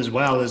felt as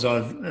well as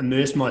I've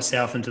immersed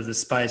myself into the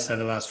space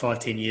over the last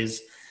 5-10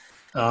 years,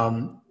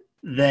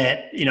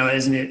 that, you know,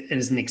 as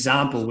an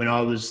example, when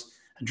I was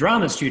a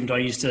drama student, I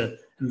used to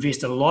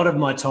invest a lot of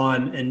my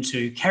time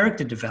into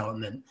character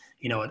development.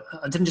 You know,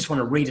 I didn't just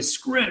want to read a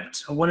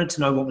script. I wanted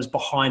to know what was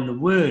behind the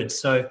words.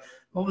 So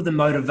what were the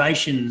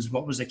motivations?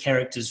 What was the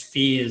character's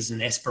fears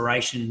and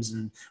aspirations,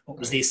 and what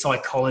was their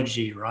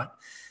psychology, right?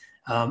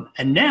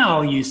 And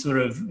now you sort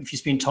of, if you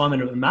spend time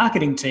in a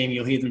marketing team,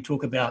 you'll hear them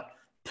talk about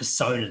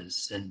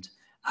personas and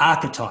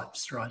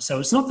archetypes, right? So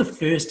it's not the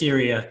first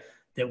area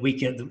that we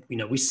can, you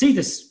know, we see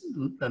this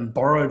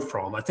borrowed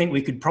from. I think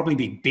we could probably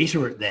be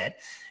better at that.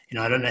 You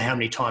know, I don't know how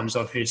many times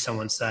I've heard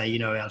someone say, you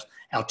know,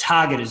 our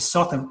target is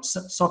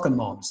soccer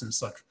moms, and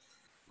it's like,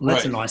 well,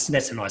 that's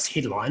a nice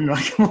headline.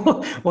 Like,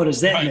 what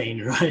does that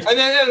mean, right? And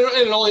then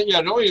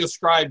it only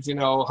describes, you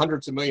know,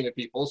 hundreds of millions of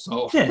people.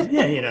 So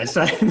yeah, you know,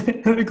 so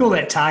we call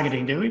that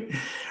targeting, do we?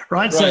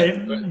 Right.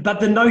 But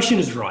the notion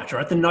is right?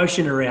 The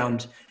notion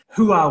around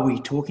who are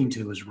we talking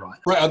to is right.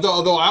 Right.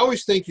 Although I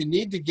always think you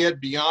need to get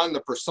beyond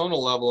the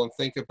personal level and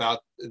think about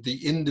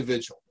the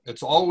individual.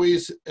 It's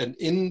always an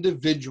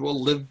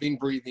individual, living,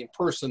 breathing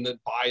person that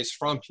buys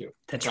from you.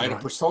 That's right.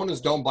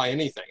 Personas don't buy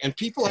anything, and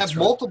people have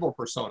multiple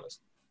personas.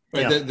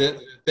 Right, that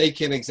they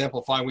can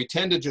exemplify. We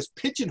tend to just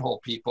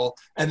pigeonhole people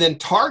and then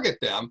target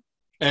them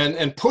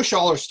and push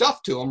all our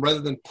stuff to them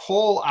rather than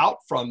pull out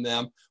from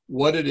them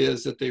what it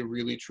is that they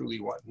really, truly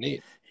want and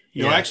need.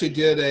 You know, I actually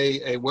did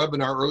a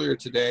webinar earlier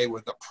today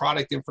with a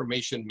product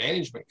information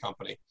management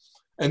company,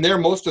 and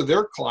most of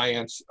their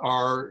clients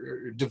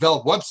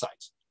develop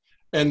websites.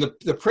 And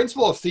the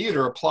principle of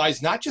theater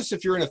applies not just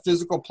if you're in a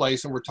physical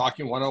place and we're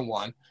talking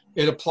one-on-one.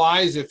 It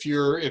applies if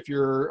you're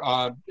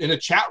in a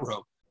chat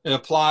room. It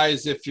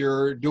applies if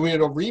you're doing it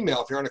over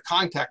email, if you're in a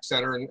contact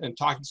center and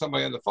talking to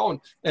somebody on the phone,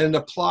 and it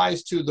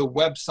applies to the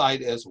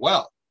website as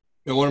well.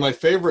 You know, one of my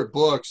favorite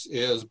books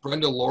is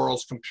Brenda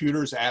Laurel's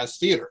Computers as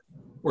Theater,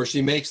 where she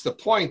makes the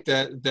point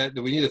that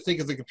we need to think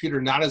of the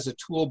computer not as a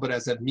tool, but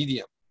as a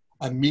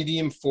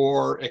medium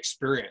for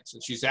experience.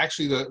 And she's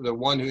actually the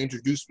one who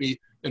introduced me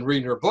in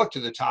reading her book to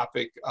the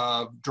topic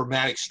of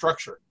dramatic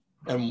structure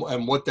and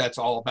what that's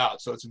all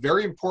about. So it's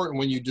very important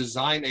when you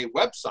design a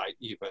website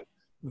even,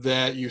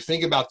 that you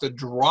think about the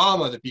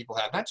drama that people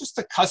have, not just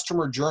the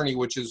customer journey,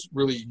 which is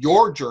really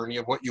your journey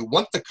of what you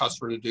want the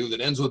customer to do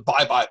that ends with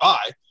buy, buy,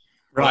 buy.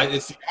 Right?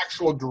 It's the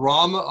actual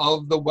drama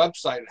of the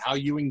website and how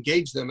you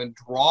engage them and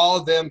draw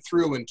them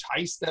through,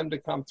 entice them to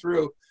come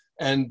through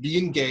and be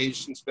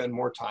engaged and spend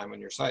more time on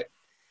your site.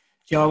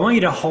 Joe, I want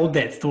you to hold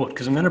that thought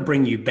because I'm going to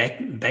bring you back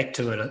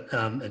to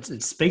it.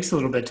 It speaks a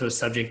little bit to a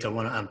subject I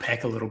want to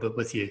unpack a little bit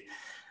with you.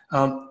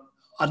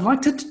 I'd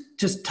like to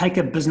just take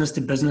a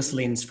business-to-business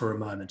lens for a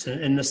moment.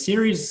 In the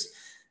series,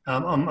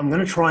 I'm going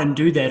to try and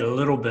do that a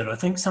little bit. I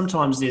think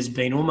sometimes there's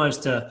been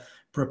almost a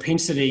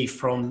propensity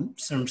from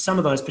some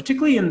of those,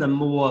 particularly in the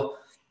more,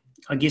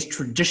 I guess,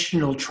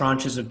 traditional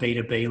tranches of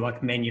B2B,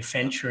 like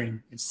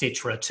manufacturing, et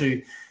cetera,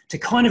 to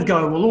kind of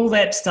go, well, all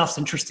that stuff's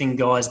interesting,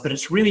 guys, but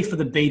it's really for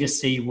the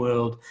B2C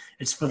world.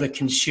 It's for the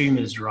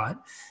consumers, right?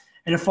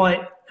 And if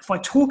I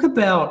talk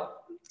about,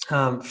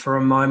 for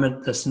a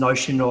moment, this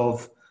notion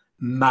of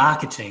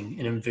marketing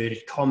in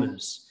inverted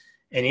commas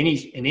in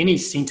any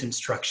sentence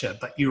structure,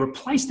 but you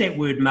replace that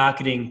word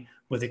marketing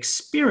with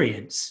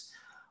experience,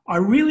 I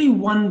really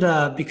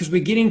wonder, because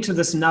we're getting to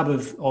this nub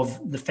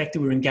of the fact that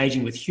we're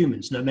engaging with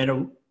humans, no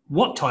matter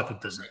what type of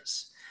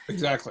business.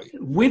 Exactly.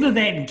 Whether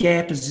that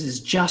gap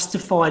is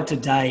justified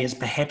today as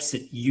perhaps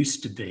it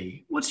used to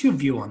be. What's your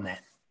view on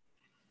that?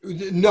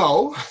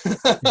 No.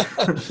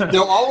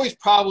 There'll always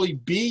probably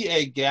be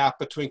a gap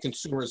between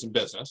consumers and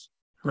business.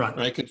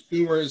 Right.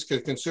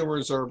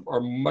 Consumers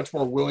are much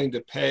more willing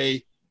to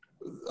pay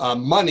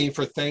money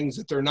for things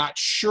that they're not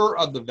sure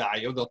of the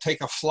value. They'll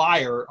take a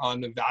flyer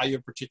on the value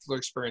of particular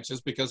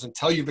experiences because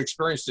until you've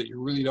experienced it, you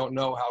really don't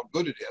know how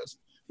good it is.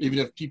 Even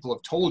if people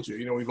have told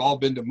you, we've all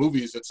been to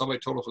movies that somebody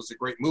told us was a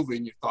great movie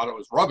and you thought it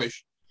was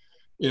rubbish.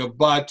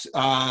 But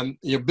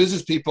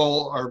business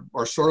people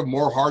are sort of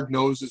more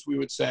hard-nosed, as we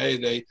would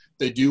say.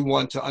 They do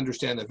want to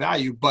understand the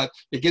value, but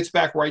it gets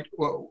back right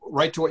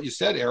to what you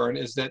said, Aarron,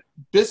 is that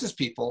business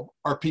people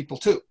are people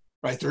too,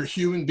 right? They're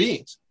human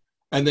beings,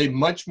 and they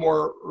much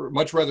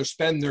rather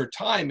spend their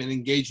time in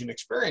engaging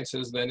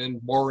experiences than in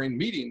boring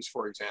meetings,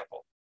 for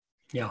example.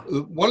 Yeah.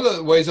 One of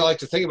the ways I like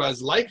to think about it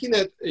is liking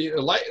it.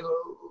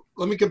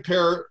 Let me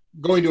compare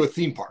going to a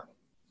theme park.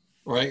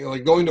 right?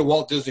 Like going to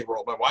Walt Disney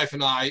World. My wife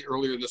and I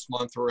earlier this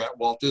month were at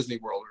Walt Disney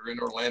World. We were in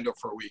Orlando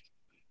for a week.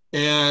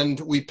 And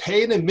we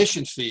pay an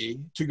admission fee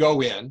to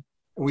go in.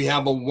 We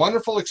have a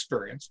wonderful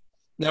experience.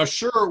 Now,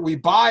 sure, we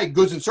buy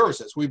goods and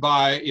services. We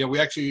buy, we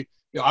actually,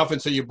 often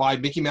say you buy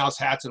Mickey Mouse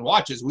hats and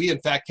watches. We, in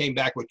fact, came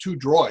back with 2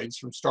 droids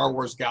from Star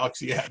Wars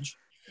Galaxy Edge.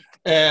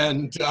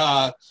 And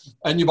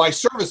you buy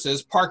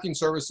services, parking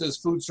services,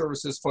 food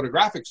services,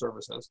 photographic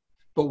services.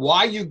 But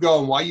why you go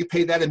and why you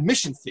pay that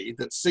admission fee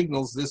that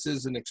signals this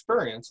is an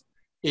experience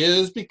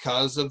is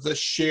because of the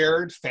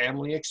shared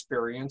family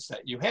experience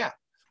that you have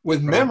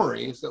with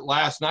memories that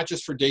last not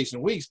just for days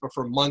and weeks, but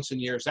for months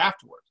and years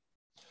afterward.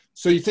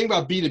 So you think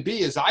about B2B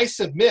is I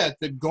submit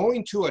that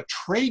going to a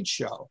trade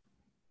show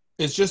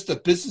is just the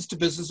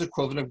business-to-business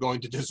equivalent of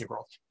going to Disney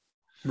World.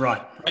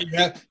 Right.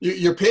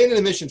 You're paying an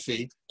admission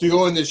fee to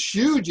go in this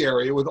huge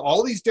area with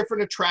all these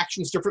different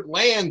attractions, different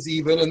lands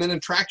even, and then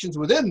attractions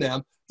within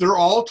them. They're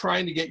all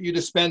trying to get you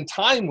to spend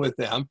time with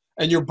them,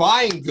 and you're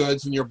buying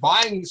goods and you're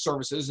buying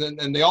services,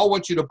 and they all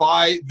want you to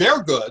buy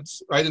their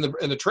goods, right, in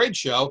the trade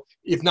show.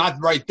 If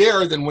not right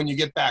there, then when you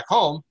get back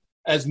home,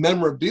 as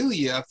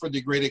memorabilia for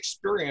the great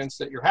experience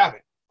that you're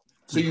having.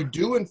 So you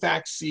do, in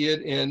fact, see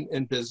it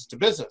in business to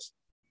business.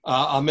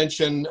 I'll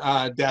mention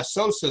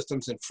Dassault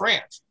Systems in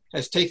France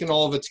has taken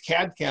all of its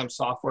CAD/CAM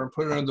software and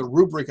put it under the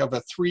rubric of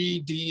a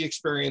 3D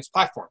experience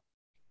platform.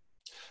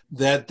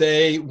 That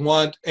they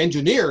want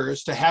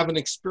engineers to have an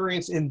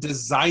experience in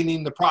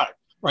designing the product,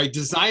 right?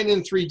 Design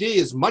in 3D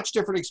is much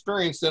different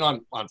experience than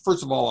on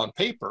first of all, on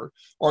paper,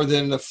 or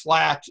than the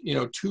flat,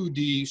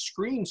 2D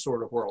screen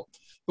sort of world.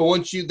 But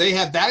once they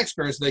have that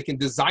experience, they can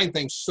design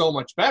things so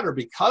much better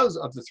because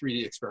of the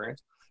 3D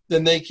experience.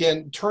 Then they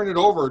can turn it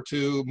over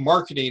to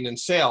marketing and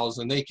sales,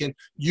 and they can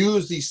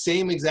use these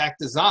same exact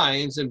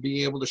designs and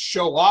be able to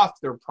show off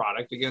their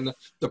product. Again,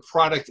 the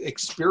product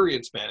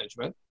experience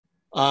management.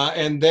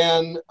 And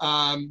then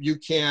you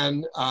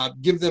can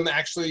give them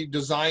actually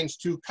designs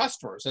to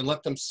customers and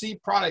let them see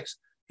products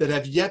that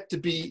have yet to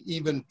be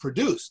even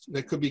produced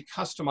that could be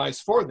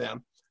customized for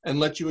them, and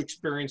let you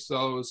experience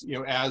those,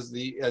 as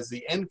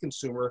the end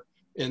consumer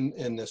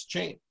in this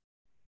chain.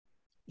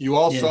 You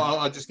also,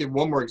 I'll just give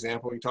one more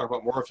example. We can talk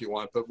about more if you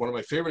want, but one of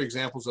my favorite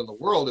examples in the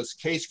world is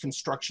Case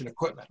construction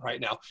equipment right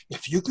now.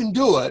 If you can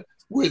do it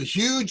with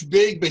huge,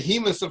 big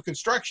behemoths of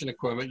construction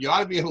equipment, you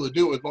ought to be able to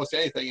do it with most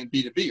anything in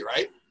B2B,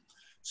 right?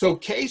 So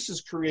Case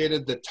has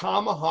created the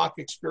Tomahawk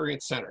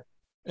Experience Center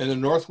in the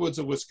Northwoods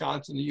of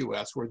Wisconsin, the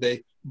US, where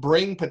they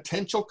bring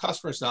potential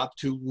customers up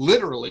to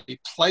literally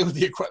play with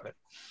the equipment.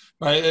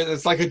 Right?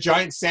 It's like a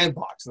giant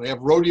sandbox, and they have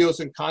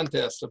rodeos and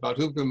contests about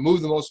who can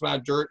move the most amount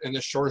of dirt in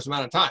the shortest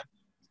amount of time.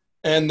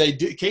 And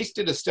Case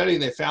did a study,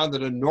 and they found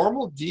that a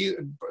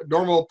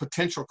normal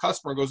potential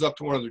customer goes up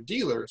to one of their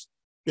dealers,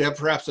 they have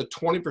perhaps a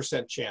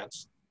 20%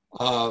 chance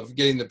of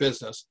getting the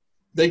business.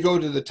 They go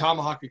to the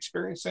Tomahawk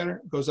Experience Center,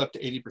 it goes up to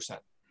 80%.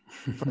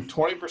 From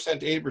 20%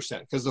 to 80%,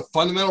 because the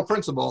fundamental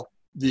principle,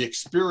 the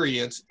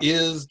experience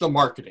is the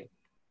marketing.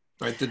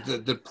 Right?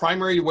 The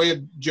primary way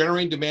of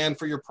generating demand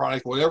for your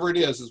product, whatever it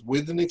is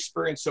with an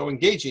experience so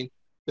engaging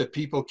that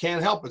people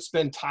can't help but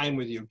spend time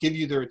with you, give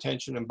you their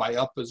attention, and buy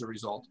up as a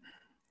result.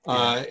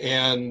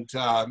 And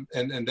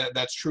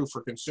that's true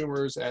for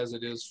consumers as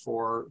it is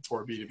for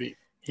B2B.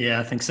 Yeah,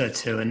 I think so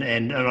too.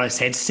 And I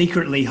had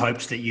secretly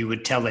hoped that you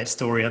would tell that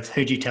story. I've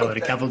heard you tell it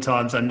a couple of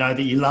times. I know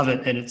that you love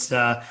it, and it's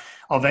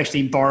I've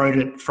actually borrowed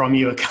it from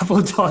you a couple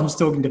of times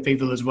talking to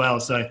people as well.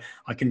 So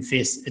I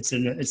confess it's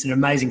an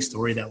amazing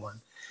story, that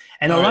one.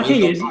 And I like how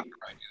you.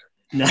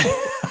 No,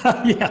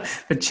 yeah,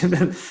 but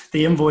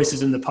the invoice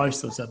is in the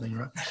post or something,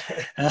 right?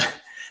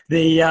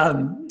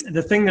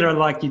 The thing that I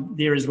like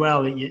there as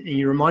well,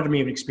 you reminded me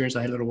of an experience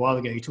I had a little while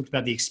ago. You talked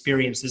about the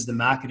experiences, the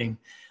marketing.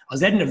 I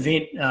was at an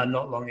event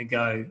not long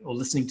ago, or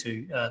listening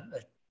to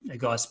a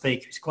guy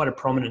speak who's quite a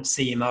prominent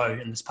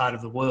CMO in this part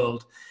of the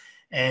world,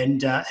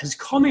 and his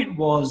comment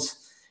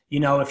was,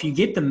 if you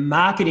get the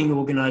marketing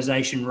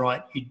organization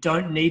right, you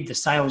don't need the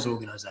sales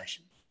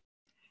organization.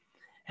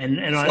 And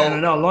I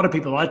know a lot of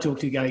people I talk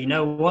to go, you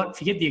know what?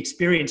 If you get the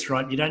experience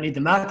right, you don't need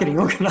the marketing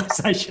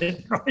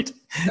organization, right?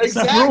 Exactly,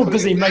 so we're all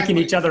busy making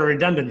each other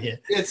redundant here.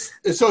 It's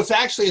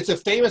a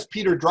famous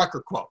Peter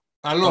Drucker quote.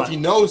 I don't know if he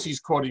knows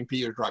he's quoting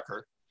Peter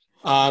Drucker,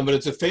 but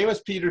it's a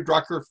famous Peter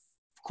Drucker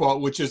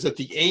quote, which is that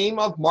the aim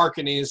of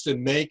marketing is to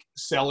make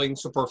selling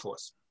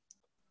superfluous,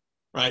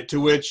 right? To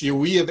which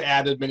we have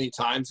added many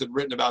times and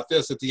written about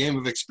this, that the aim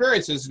of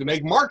experience is to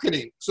make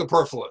marketing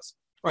superfluous.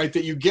 Right,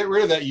 that you get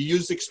rid of that. You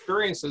use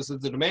experiences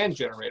as the demand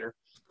generator.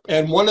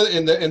 And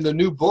in the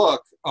new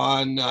book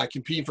on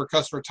competing for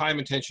customer time,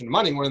 attention, and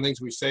money, one of the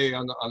things we say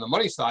on the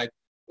money side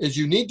is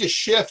you need to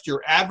shift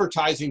your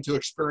advertising to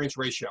experience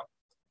ratio.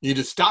 You need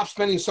to stop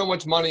spending so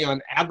much money on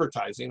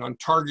advertising, on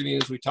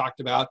targeting, as we talked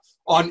about,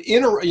 on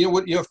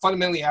what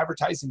fundamentally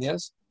advertising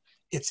is.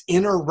 It's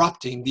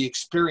interrupting the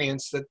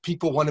experience that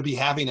people want to be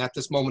having at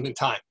this moment in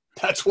time.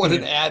 That's what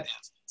an ad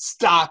is.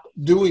 Stop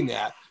doing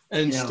that.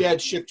 And instead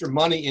shift your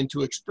money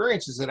into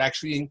experiences that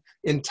actually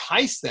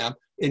entice them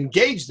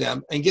engage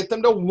them and get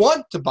them to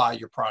want to buy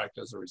your product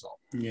as a result.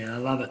 Yeah, I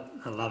love it.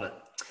 I love it.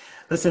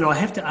 Listen, I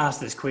have to ask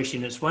this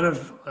question. It's one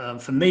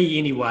of, for me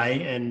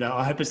anyway, and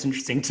I hope it's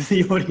interesting to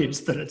the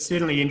audience, but it's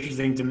certainly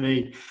interesting to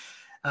me.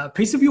 A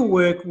piece of your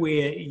work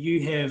where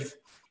you have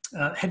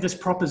had this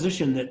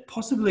proposition that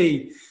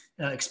possibly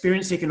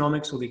experience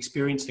economics or the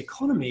experience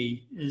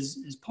economy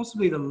is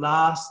possibly the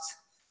last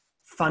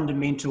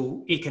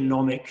fundamental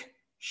economic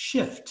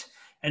shift.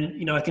 And,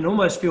 you know, I can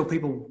almost feel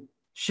people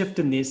shift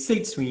in their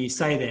seats when you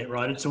say that,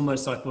 right? It's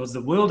almost like, was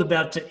the world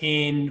about to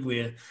end?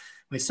 We're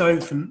so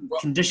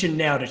conditioned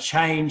now to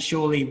change.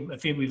 Surely,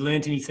 if we've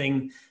learned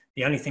anything,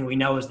 the only thing we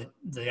know is that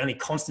the only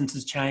constant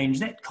is change,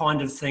 that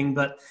kind of thing.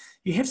 But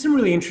you have some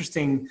really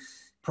interesting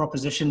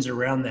propositions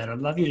around that. I'd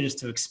love you just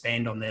to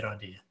expand on that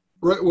idea.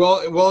 Right.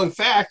 Well, in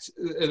fact,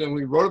 and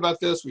we wrote about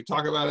this, we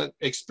talk about it,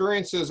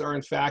 experiences are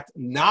in fact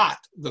not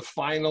the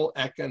final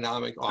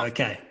economic offer.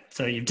 Okay.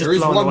 So you've just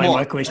blown away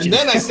my question. And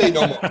then I say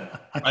no more. Okay.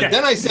 Right?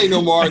 Then I say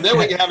no more, and then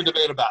we can have a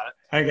debate about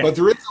it. Okay. But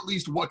there is at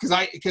least one,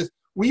 because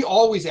we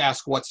always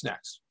ask what's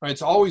next, right?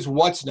 It's always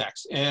what's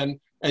next. And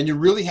you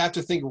really have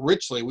to think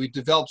richly. We've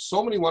developed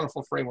so many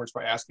wonderful frameworks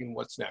by asking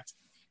what's next.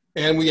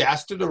 And we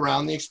asked it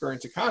around the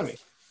experience economy.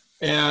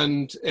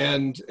 And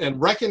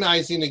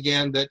recognizing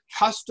again that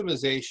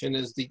customization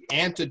is the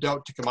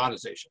antidote to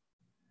commoditization.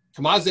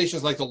 Commoditization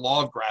is like the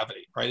law of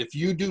gravity, right? If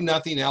you do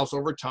nothing else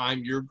over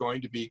time, you're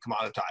going to be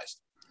commoditized.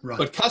 Right.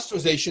 But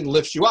customization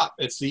lifts you up.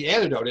 It's the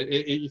antidote.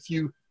 If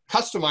you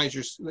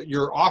customize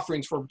your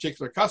offerings for a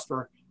particular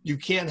customer, you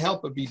can't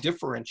help but be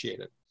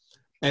differentiated.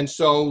 And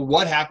so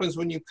what happens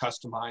when you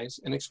customize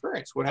an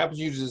experience? What happens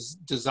when you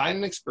design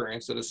an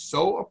experience that is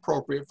so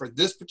appropriate for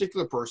this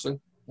particular person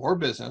or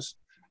business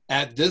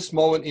at this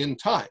moment in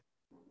time?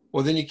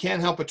 Well, then you can't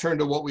help but turn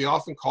to what we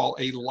often call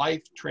a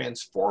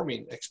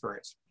life-transforming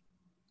experience.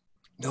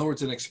 In other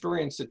words, an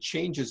experience that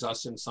changes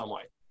us in some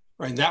way,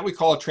 right? And that we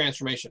call a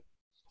transformation.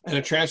 And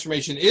a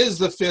transformation is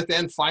the fifth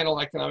and final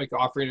economic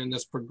offering in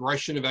this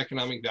progression of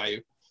economic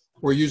value.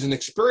 We're using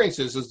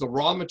experiences as the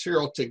raw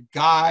material to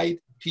guide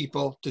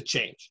people to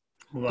change,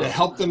 to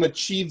help them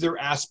achieve their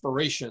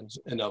aspirations,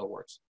 in other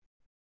words.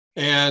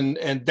 And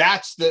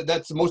that's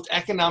the most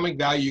economic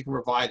value you can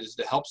provide, is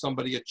to help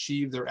somebody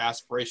achieve their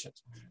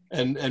aspirations.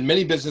 And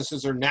many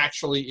businesses are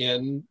naturally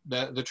in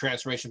the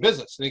transformation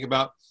business. Think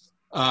about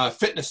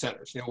fitness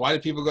centers. You know, why do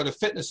people go to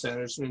fitness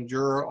centers and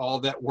endure all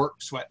that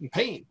work, sweat, and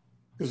pain?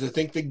 Because they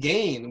think the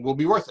gain will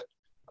be worth it.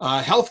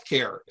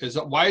 Healthcare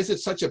why is it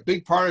such a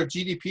big part of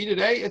GDP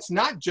today? It's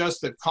not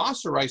just that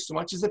costs are rising so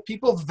much, it's that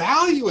people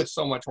value it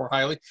so much more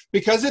highly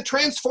because it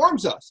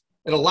transforms us.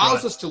 It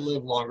allows us to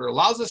live longer,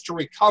 allows us to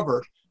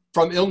recover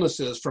from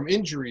illnesses, from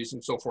injuries,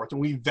 and so forth.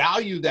 And we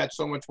value that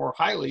so much more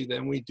highly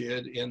than we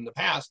did in the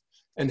past.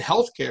 And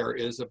healthcare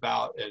is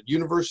about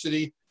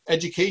university,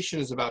 education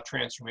is about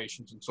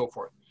transformations, and so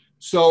forth.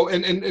 So,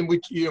 and we,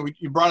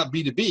 you brought up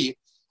B2B.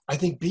 I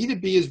think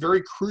B2B is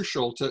very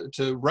crucial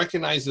to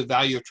recognize the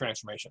value of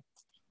transformation,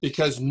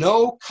 because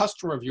no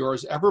customer of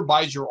yours ever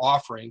buys your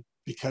offering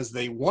because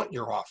they want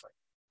your offering.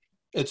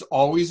 It's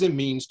always a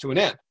means to an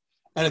end.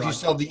 And if you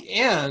sell the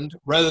end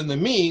rather than the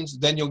means,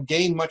 then you'll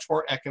gain much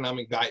more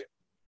economic value.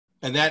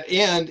 And that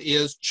end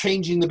is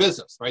changing the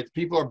business, right?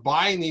 People are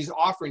buying these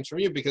offerings from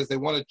you because they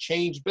want to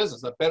change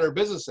business, a better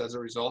business as a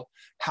result.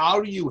 How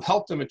do you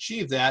help them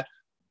achieve that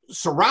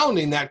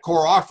surrounding that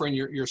core offering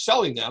you're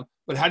selling them?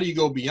 But how do you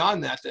go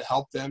beyond that to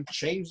help them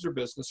change their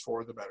business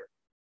for the better?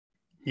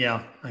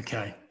 Yeah,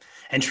 okay.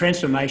 And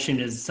transformation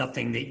is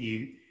something that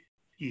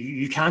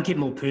you can't get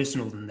more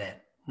personal than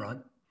that, right?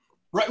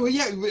 Right. Well,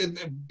 yeah,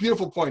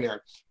 beautiful point,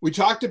 Aaron. We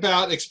talked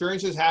about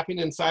experiences happening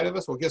inside of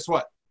us. Well, guess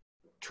what?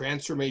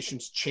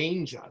 Transformations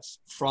change us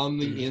from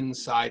the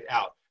inside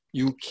out.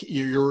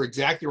 You're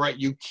exactly right.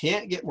 You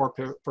can't get more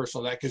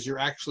personal than that because you're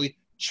actually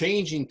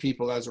changing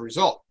people as a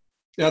result.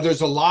 Now,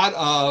 there's a lot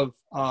of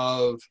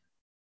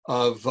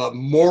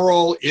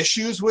moral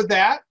issues with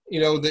that,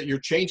 that you're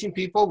changing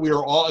people. We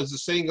are all, as the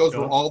saying goes,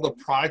 we're all the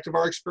product of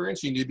our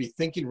experience. You need to be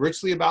thinking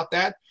richly about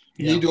that.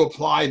 You need to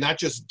apply not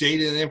just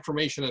data and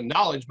information and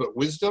knowledge, but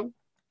wisdom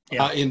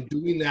in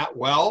doing that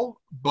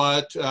well.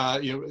 But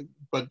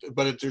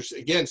there's,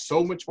 again,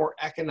 so much more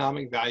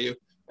economic value.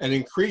 And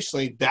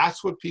increasingly,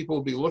 that's what people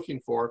will be looking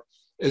for,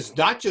 is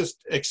not just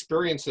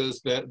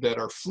experiences that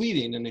are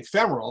fleeting and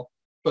ephemeral,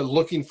 but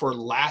looking for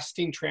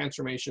lasting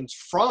transformations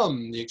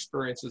from the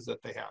experiences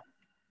that they have.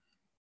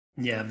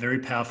 Yeah, very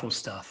powerful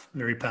stuff.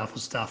 Very powerful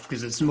stuff,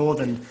 because it's more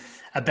than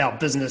about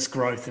business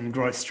growth and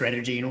growth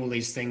strategy and all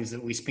these things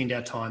that we spend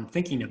our time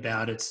thinking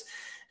about. It's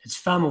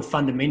far more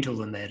fundamental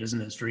than that, isn't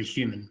it? It's very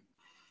human.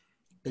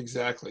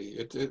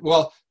 Exactly.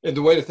 Well, and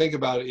the way to think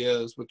about it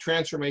is, with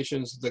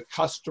transformations, the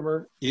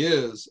customer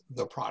is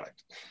the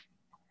product.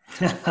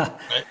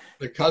 Right?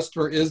 The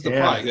customer is the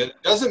product. It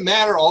doesn't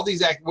matter all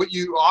these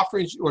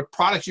what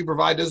products you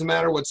provide, doesn't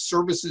matter what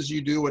services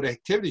you do, what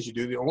activities you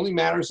do. The only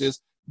matters is,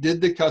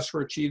 did the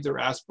customer achieve their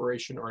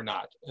aspiration or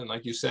not? And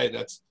like you say,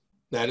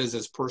 that is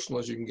as personal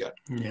as you can get.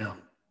 Yeah.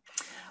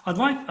 I'd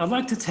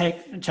like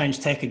to change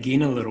tack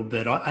again a little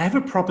bit. I have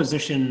a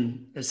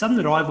proposition. It's something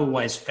that I've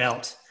always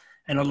felt,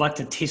 and I'd like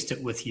to test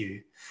it with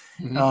you.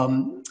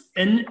 Mm-hmm.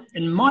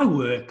 In my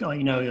work,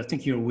 I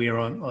think you're aware.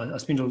 I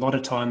spend a lot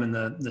of time in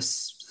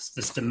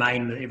this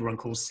domain that everyone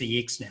calls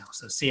CX now.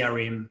 So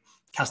CRM,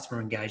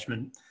 customer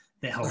engagement,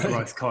 that whole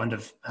growth kind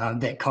of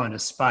that kind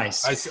of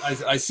space.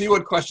 I see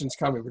what question's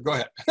coming, but go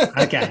ahead.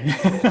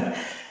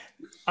 Okay.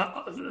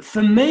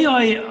 For me,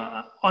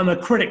 I'm a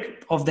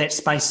critic of that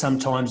space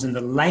sometimes, and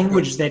the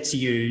language that's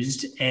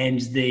used,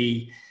 and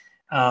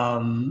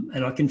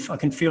and I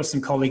can feel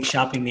some colleagues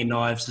sharpening their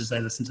knives as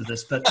they listen to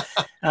this. But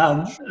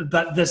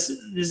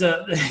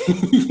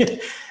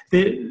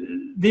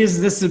there's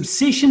this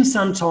obsession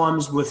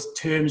sometimes with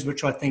terms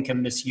which I think are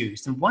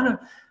misused, and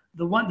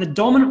the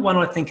dominant one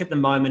I think at the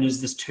moment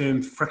is this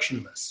term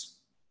frictionless,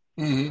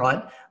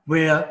 right?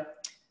 Where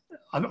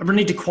I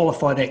need to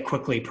qualify that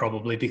quickly,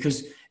 probably,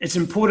 because it's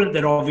important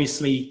that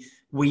obviously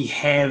we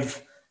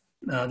have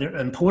there are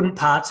important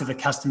parts of a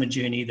customer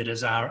journey that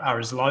are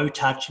as low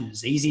touch and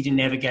as easy to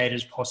navigate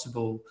as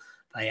possible.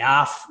 They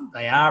are,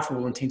 for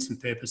all intents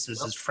and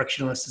purposes, as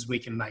frictionless as we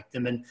can make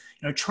them. And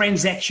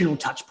transactional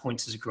touch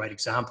points is a great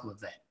example of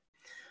that.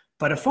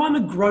 But if I'm a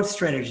growth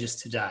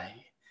strategist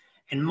today,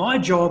 and my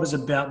job is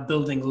about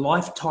building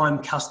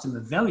lifetime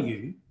customer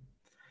value,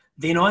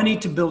 then I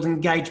need to build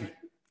engagement.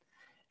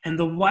 And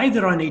the way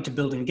that I need to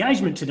build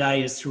engagement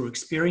today is through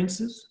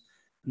experiences.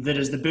 That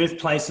is the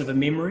birthplace of a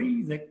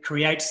memory that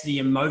creates the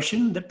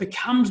emotion that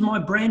becomes my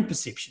brand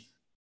perception.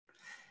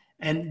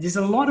 And there's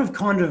a lot of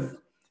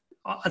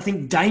I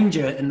think,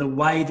 danger in the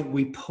way that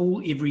we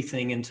pull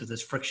everything into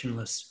this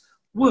frictionless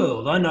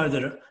world. I know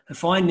that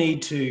if I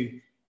need to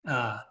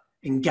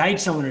engage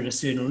someone at a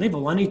certain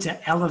level, I need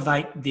to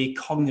elevate their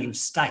cognitive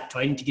state.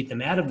 I need to get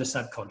them out of the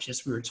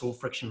subconscious where it's all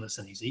frictionless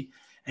and easy.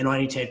 And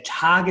I need to have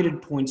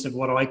targeted points of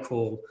what I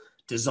call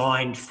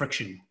designed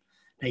friction.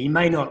 Now,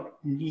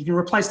 you can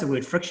replace the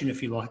word friction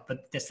if you like,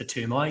 but that's the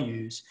term I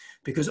use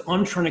because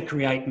I'm trying to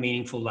create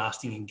meaningful,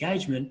 lasting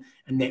engagement.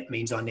 And that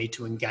means I need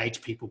to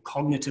engage people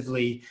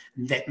cognitively.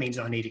 And that means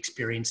I need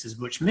experiences,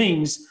 which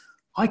means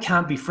I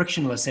can't be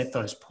frictionless at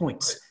those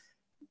points. Right.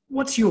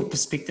 What's your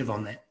perspective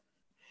on that?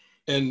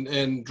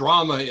 And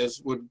drama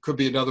could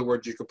be another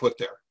word you could put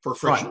there for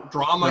friction. Right.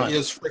 Drama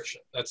is friction.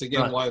 That's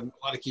again why a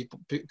lot of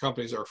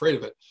companies are afraid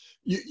of it.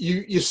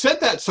 You said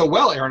that so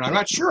well, Aarron. I'm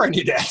not sure I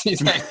need to add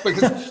anything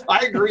because I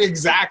agree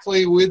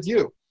exactly with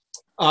you.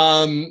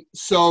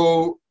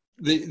 So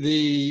I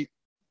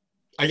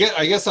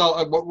guess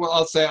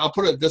I'll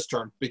put it this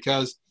term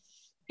because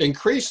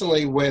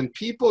increasingly when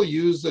people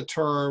use the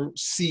term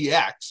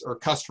CX or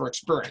customer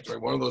experience,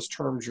 right, one of those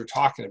terms you're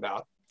talking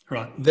about.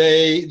 Right.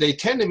 They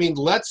tend to mean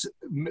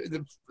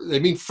they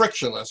mean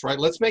frictionless, right?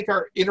 Let's make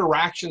our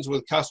interactions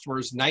with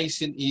customers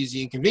nice and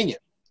easy and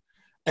convenient.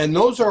 And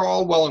those are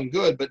all well and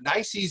good, but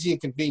nice, easy, and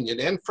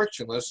convenient and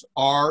frictionless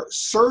are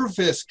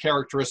service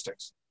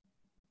characteristics.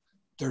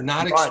 They're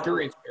not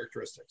experience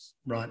characteristics.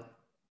 Right.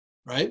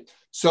 Right?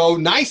 So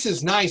nice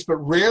is nice, but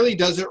rarely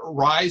does it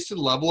rise to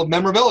the level of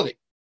memorability.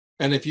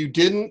 And if you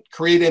didn't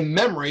create a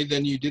memory,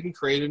 then you didn't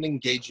create an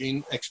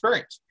engaging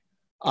experience.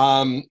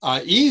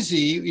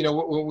 Easy,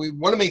 when we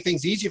want to make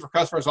things easy for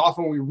customers,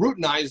 often we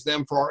routinize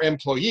them for our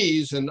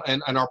employees and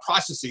our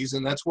processes,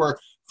 and that's where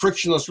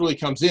frictionless really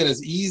comes in.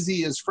 As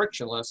easy as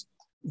frictionless,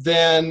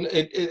 then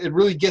it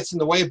really gets in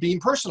the way of being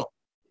personal.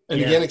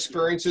 And again,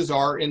 experiences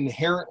are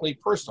inherently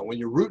personal. When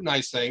you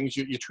routinize things,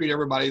 you treat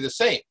everybody the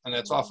same, and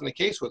that's often the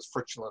case with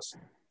frictionless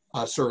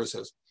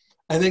services.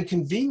 And then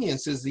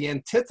convenience is the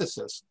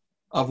antithesis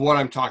of what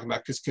I'm talking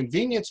about, because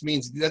convenience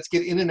means let's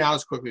get in and out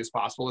as quickly as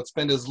possible. Let's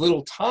spend as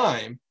little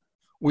time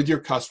with your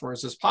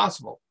customers as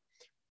possible.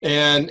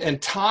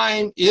 And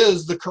time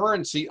is the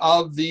currency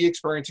of the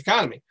experience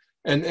economy.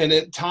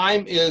 And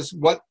time is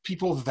what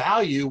people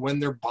value when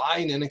they're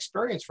buying an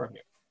experience from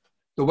you.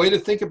 The way to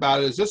think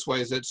about it is this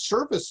way, is that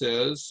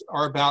services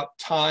are about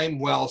time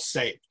well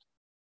saved.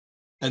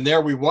 And there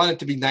we want it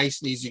to be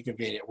nice and easy and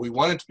convenient. We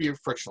want it to be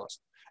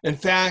frictionless. In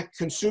fact,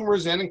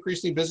 consumers and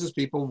increasingly business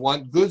people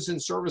want goods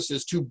and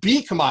services to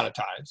be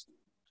commoditized,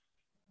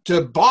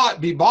 to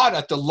be bought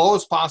at the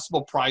lowest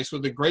possible price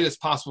with the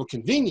greatest possible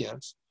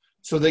convenience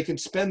so they can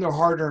spend their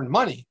hard-earned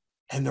money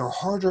and their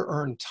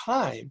hard-earned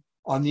time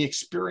on the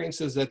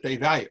experiences that they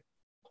value.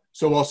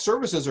 So while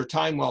services are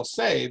time well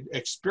saved,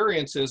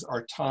 experiences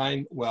are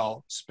time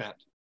well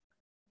spent.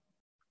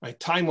 Right?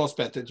 Time well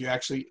spent, that you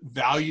actually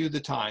value the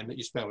time that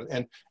you spend with.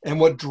 And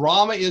what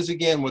drama is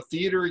again, what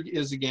theater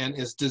is again,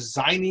 is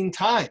designing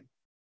time.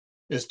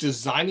 Is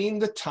designing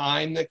the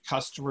time that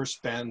customers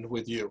spend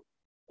with you.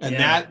 And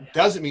that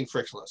doesn't mean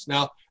frictionless.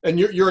 Now, and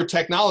you're a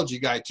technology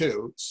guy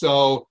too.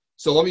 So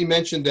let me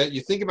mention that you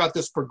think about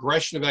this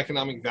progression of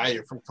economic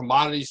value from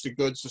commodities to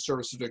goods to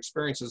services to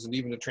experiences and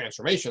even to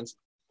transformations,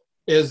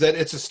 is that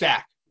it's a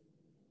stack.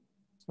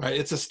 Right?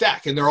 It's a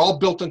stack, and they're all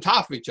built on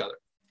top of each other.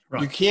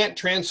 Right. You can't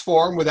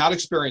transform without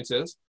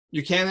experiences.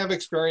 You can't have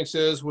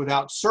experiences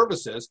without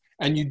services.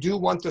 And you do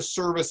want the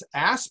service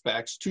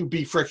aspects to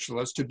be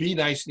frictionless, to be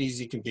nice and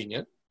easy,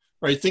 convenient.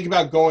 right? Think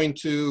about going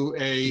to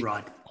a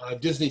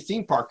Disney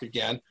theme park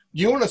again.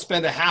 You want to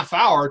spend a half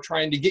hour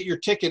trying to get your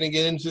ticket and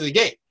get into the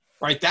gate,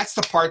 right? That's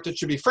the part that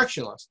should be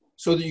frictionless,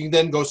 so that you can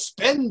then go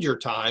spend your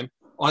time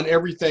on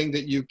everything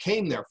that you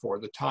came there for,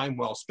 the time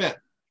well spent,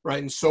 right?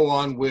 And so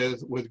on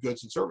with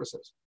goods and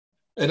services.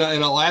 And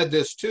I'll add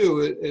this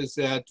too, is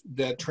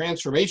that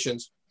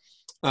transformations,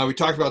 we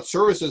talked about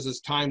services as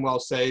time well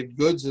saved,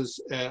 goods as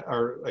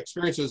or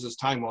experiences as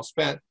time well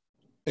spent.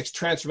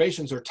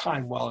 Transformations are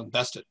time well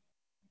invested.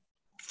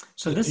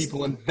 So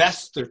people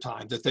invest their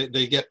time, that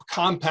they get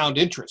compound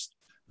interest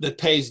that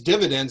pays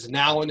dividends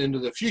now and into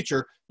the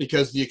future,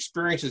 because the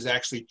experience is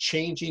actually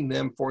changing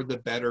them for the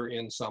better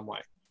in some way.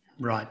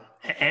 Right.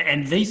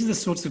 And these are the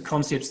sorts of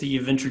concepts that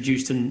you've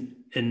introduced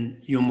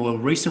in your more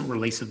recent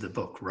release of the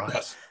book, right?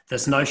 Yes.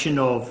 This notion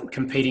of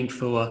competing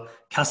for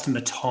customer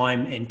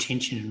time and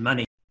attention and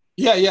money.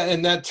 Yeah,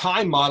 and that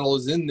time model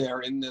is in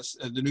there in this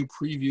the new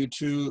preview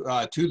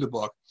to the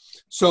book.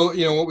 So,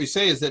 what we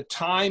say is that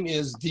time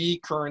is the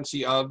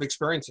currency of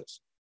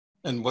experiences,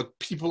 and what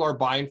people are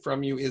buying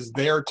from you is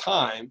their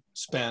time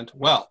spent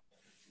well.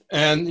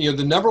 And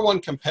the number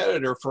one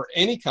competitor for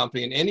any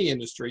company in any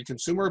industry,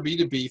 consumer or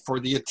B2B, for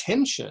the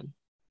attention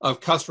of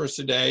customers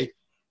today,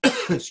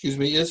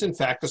 is in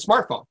fact the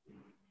smartphone.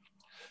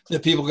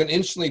 That people can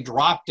instantly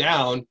drop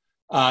down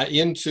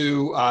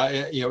into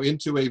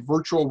a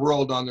virtual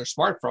world on their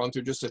smartphone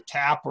through just a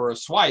tap or a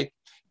swipe,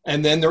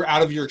 and then they're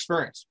out of your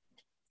experience.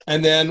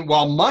 And then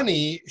while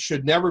money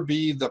should never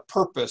be the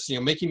purpose,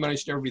 making money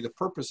should never be the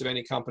purpose of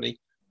any company,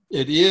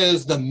 it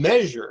is the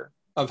measure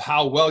of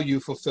how well you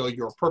fulfill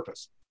your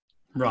purpose.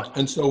 Right.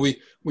 And so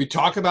we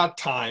talk about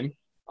time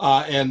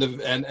and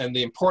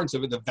the importance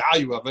of it, the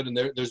value of it. And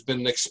there's been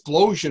an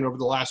explosion over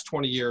the last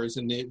 20 years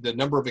in the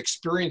number of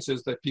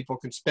experiences that people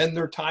can spend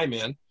their time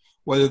in,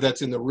 whether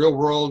that's in the real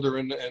world or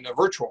in a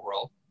virtual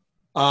world.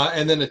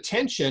 And then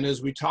attention,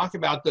 as we talk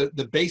about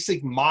the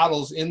basic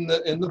models in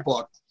the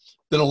book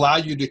that allow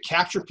you to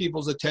capture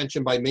people's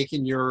attention by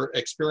making your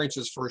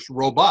experiences first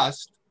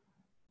robust,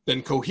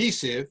 then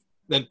cohesive,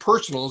 then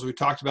personal, as we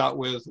talked about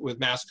with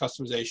mass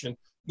customization,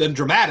 then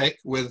dramatic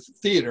with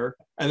theater,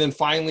 and then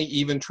finally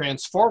even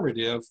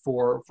transformative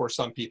for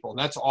some people. And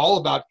that's all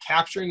about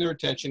capturing their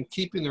attention,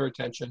 keeping their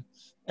attention,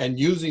 and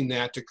using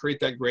that to create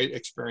that great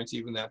experience,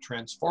 even that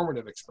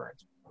transformative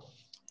experience.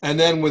 And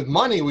then with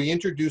money, we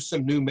introduce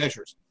some new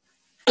measures.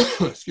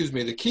 Excuse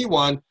me. The key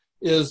one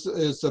is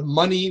the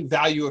money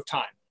value of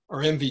time, or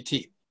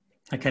MVT.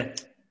 Okay.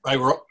 Right.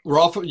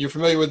 You're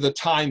familiar with the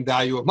time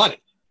value of money.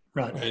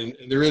 Right. And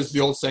there is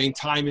the old saying,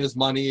 time is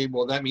money.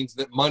 Well, that means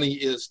that money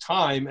is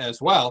time as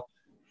well.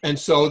 And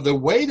so the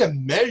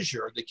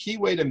key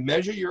way to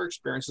measure your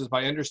experience is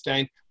by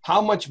understanding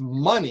how much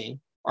money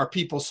are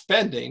people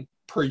spending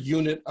per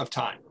unit of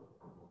time,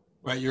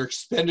 right? Your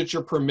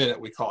expenditure per minute,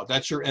 we call it.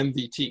 That's your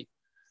MVT.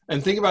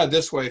 And think about it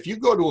this way. If you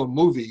go to a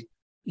movie,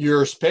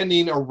 you're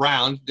spending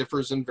around,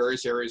 differs in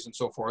various areas and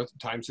so forth,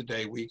 times a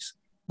day, weeks,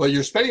 but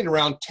you're spending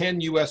around 10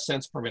 US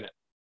cents per minute.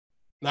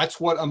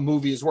 That's what a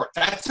movie is worth.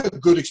 That's a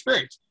good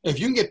experience. If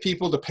you can get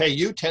people to pay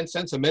you 10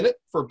 cents a minute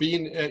for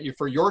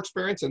for your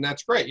experience, and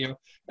that's great.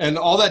 And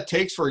all that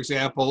takes, for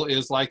example,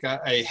 is like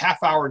a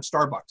half hour in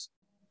Starbucks.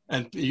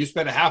 And you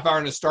spend a half hour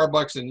in a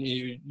Starbucks and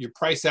you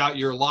price out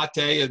your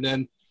latte, and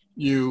then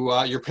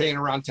you're paying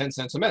around 10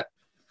 cents a minute.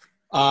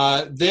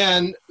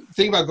 Then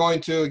think about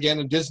going to, again,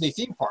 a Disney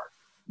theme park.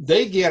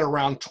 They get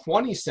around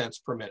 20 cents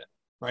per minute,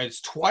 right?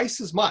 It's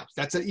twice as much.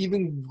 That's an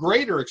even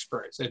greater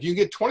experience. If you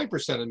get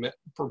 20%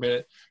 per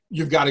minute,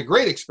 you've got a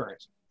great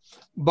experience.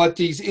 But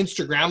these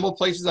Instagrammable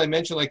places I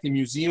mentioned, like the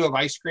Museum of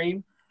Ice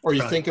Cream, or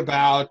you think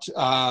about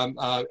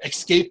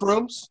escape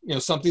rooms,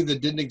 something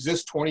that didn't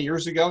exist 20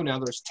 years ago. Now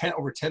there's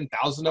over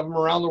 10,000 of them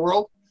around the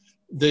world.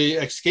 The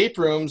escape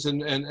rooms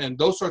and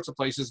those sorts of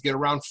places get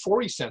around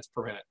 40 cents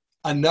per minute,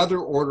 another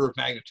order of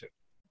magnitude.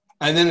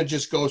 And then it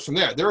just goes from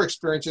there. There are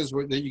experiences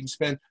that you can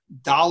spend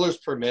dollars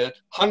per minute,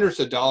 hundreds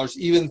of dollars,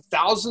 even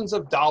thousands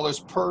of dollars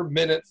per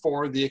minute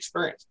for the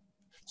experience.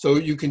 So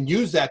you can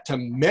use that to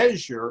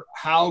measure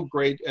how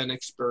great an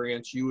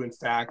experience you, in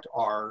fact,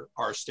 are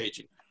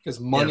staging, because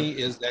money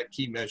is that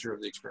key measure of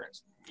the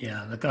experience.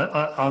 Yeah, look,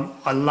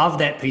 I love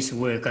that piece of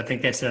work. I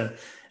think it's a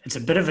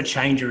bit of a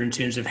changer in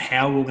terms of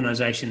how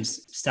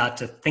organizations start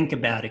to think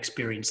about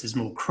experiences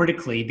more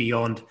critically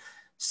beyond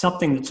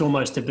something that's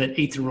almost a bit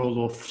ethereal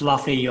or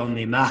fluffy on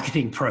their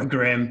marketing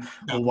program,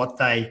 or what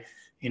they,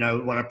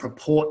 want to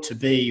purport to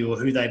be, or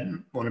who they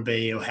want to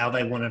be, or how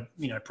they want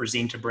to,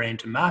 present a brand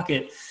to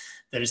market.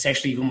 That it's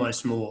actually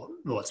almost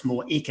it's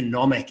more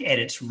economic at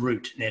its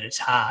root and at its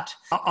heart.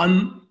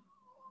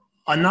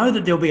 I know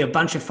that there'll be a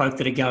bunch of folk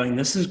that are going,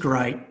 this is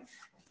great.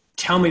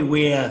 Tell me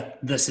where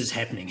this is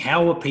happening.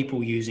 How are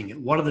people using it?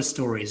 What are the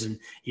stories? And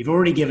you've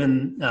already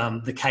given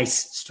the case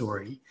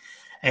story.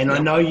 And I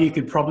know you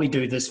could probably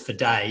do this for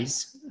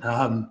days.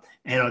 And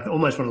I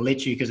almost want to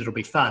let you because it'll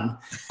be fun.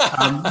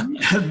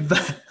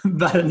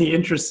 But in the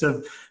interest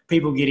of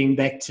people getting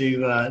back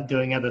to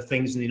doing other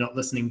things and they're not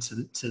listening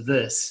to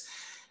this,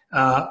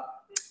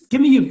 Give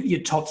me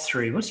your top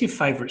three. What's your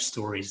favorite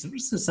stories?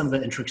 What's some of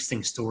the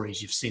interesting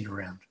stories you've seen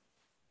around?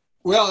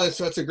 Well,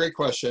 that's a great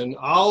question.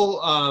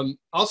 I'll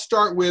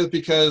start with,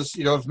 because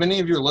if many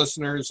of your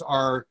listeners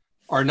are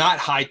not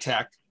high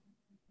tech,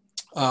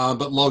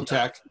 but low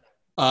tech,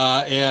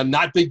 and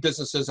not big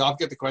businesses, I'll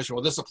get the question,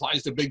 well, this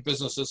applies to big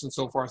businesses and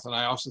so forth. And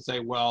I often say,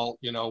 well,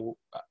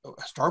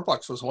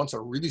 Starbucks was once a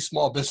really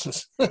small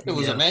business. It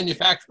was a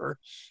manufacturer,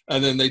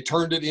 and then they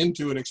turned it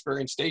into an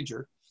experienced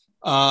stager.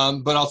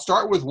 But I'll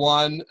start with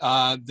one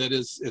that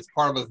it's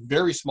part of a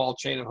very small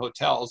chain of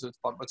hotels.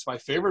 It's my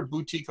favorite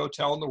boutique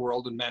hotel in the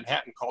world in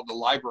Manhattan, called the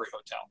Library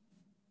Hotel.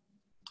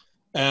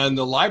 And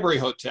the Library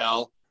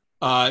Hotel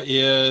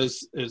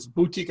is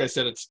boutique. I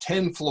said it's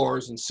 10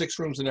 floors and 6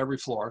 rooms in every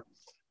floor.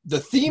 The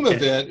theme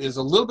of it is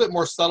a little bit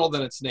more subtle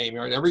than its name.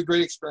 Right? Every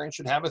great experience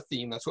should have a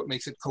theme. That's what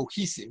makes it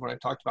cohesive when I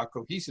talked about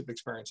cohesive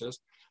experiences.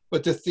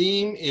 But the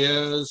theme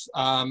is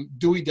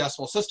Dewey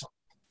Decimal System.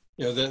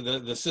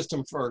 The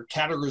system for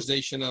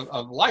categorization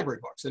of library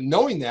books. And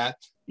knowing that,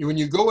 when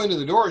you go into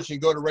the doors, you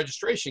go to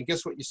registration,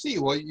 guess what you see?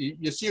 Well,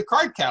 you see a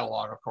card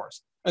catalog, of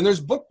course, and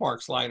there's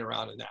bookmarks lying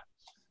around in that.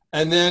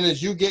 And then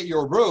as you get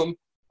your room,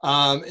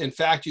 in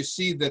fact, you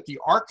see that the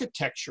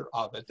architecture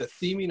of it, the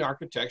theming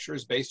architecture,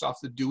 is based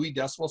off the Dewey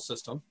Decimal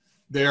System.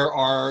 There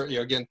are,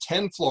 again,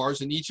 10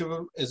 floors, and each of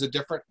them is a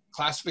different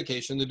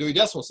classification, the Dewey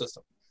Decimal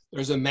System.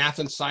 There's a math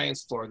and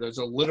science floor, there's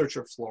a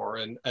literature floor,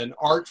 and an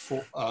art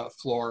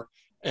floor,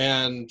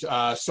 and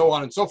so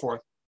on and so forth.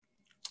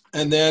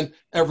 And then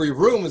every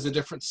room is a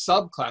different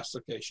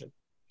sub-classification.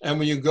 And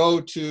when you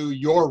go to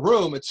your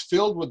room, it's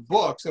filled with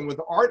books and with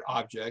art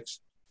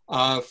objects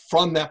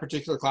from that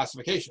particular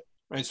classification.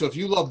 Right? So if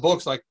you love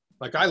books like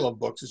I love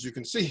books, as you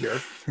can see here,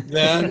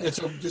 then it's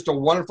just a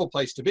wonderful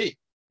place to be.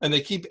 And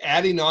they keep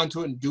adding on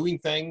to it and doing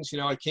things.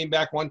 I came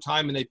back one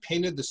time and they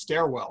painted the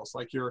stairwells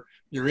like you're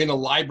in a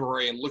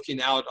library and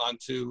looking out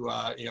onto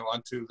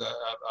the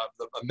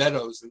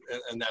meadows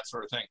and that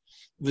sort of thing.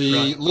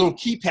 The little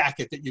key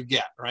packet that you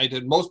get, right?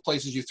 In most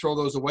places you throw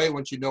those away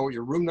once you know what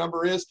your room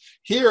number is.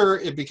 Here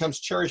it becomes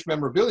cherished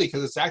memorabilia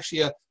because it's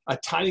actually a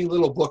tiny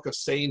little book of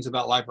sayings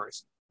about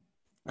libraries.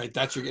 Right,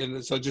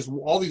 and so just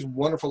all these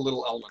wonderful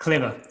little elements.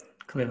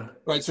 Clever.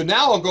 Right, so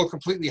now I'll go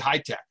completely high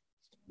tech.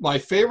 My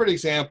favorite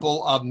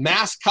example of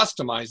mass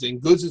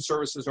customizing goods and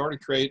services in order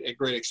to create a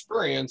great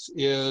experience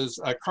is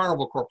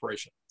Carnival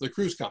Corporation, the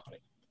cruise company.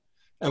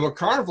 And what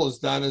Carnival has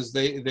done is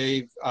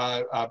they've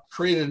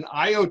created an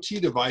IoT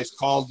device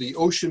called the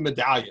Ocean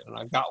Medallion, and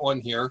I've got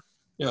one here.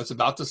 It's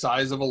about the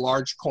size of a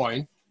large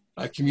coin.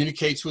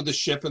 Communicates with the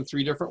ship in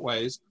 3 different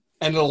ways,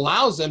 and it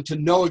allows them to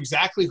know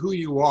exactly who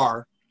you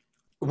are,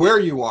 where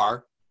you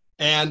are,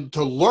 and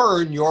to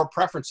learn your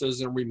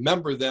preferences and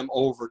remember them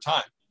over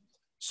time,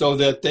 so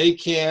that they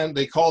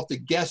call it the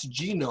guest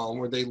genome,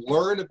 where they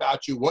learn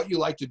about you, what you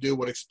like to do,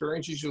 what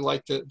experiences you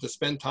like to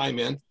spend time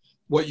in,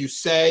 what you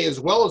say, as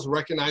well as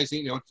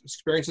recognizing,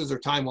 experiences are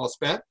time well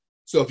spent.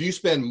 So if you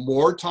spend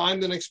more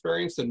time than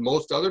experience than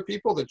most other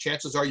people, the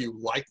chances are you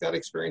like that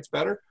experience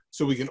better.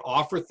 So we can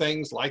offer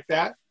things like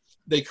that.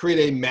 They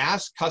create a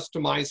mass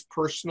customized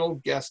personal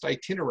guest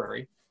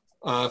itinerary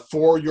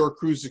for your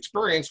cruise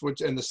experience,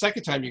 and the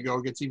second time you go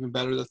gets even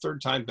better, the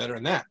third time better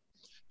than that.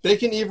 They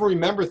can even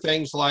remember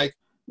things like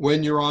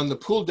when you're on the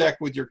pool deck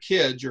with your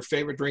kids, your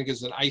favorite drink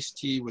is an iced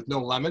tea with no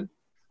lemon.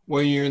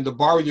 When you're in the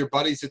bar with your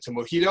buddies, it's a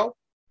mojito.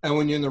 And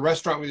when you're in the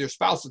restaurant with your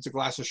spouse, it's a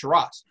glass of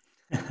Shiraz.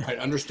 Right?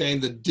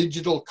 Understand the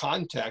digital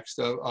context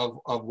of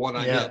what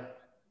I'm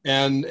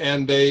in.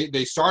 And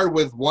they started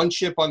with 1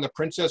 ship on the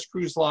Princess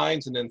Cruise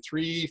Lines, and then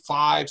 3,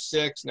 5,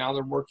 6. Now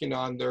they're working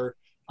on their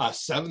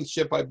 7th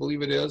ship, I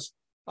believe it is,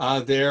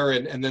 there.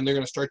 And then they're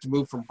going to start to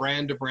move from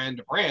brand to brand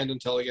to brand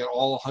until they get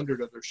all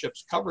 100 of their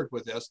ships covered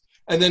with this.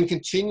 And then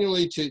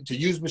continually to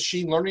use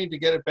machine learning to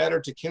get it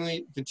better, to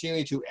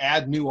continue to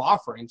add new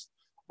offerings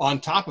on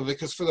top of it.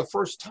 Because for the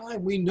first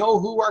time, we know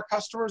who our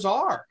customers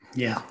are.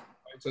 Yeah.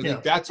 Right? So I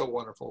think that's a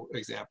wonderful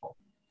example.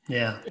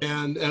 Yeah.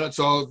 And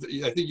so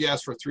I think you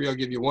asked for 3. I'll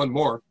give you one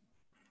more.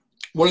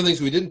 One of the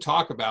things we didn't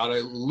talk about, I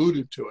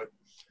alluded to it,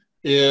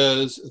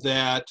 is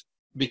that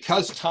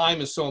because time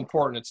is so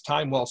important, it's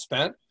time well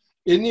spent.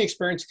 In the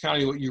experience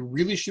economy, what you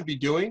really should be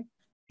doing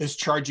is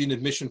charging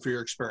admission for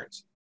your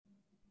experience.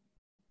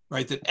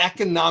 Right? That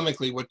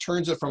economically, what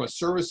turns it from a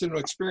service into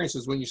an experience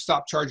is when you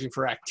stop charging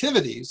for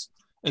activities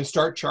and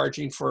start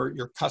charging for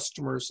your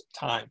customers'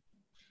 time.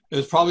 It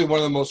was probably one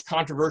of the most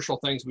controversial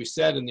things we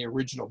said in the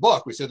original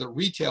book. We said that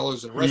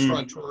retailers and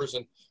restaurateurs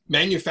and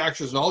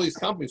manufacturers and all these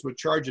companies would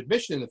charge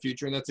admission in the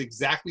future, and that's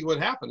exactly what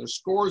happened.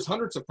 There's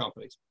hundreds of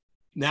companies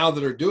now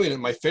that are doing it.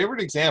 My favorite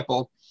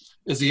example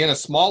is, again, a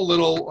small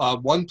little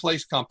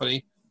one-place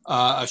company,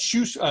 a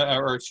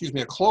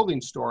clothing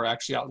store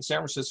actually out in San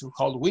Francisco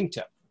called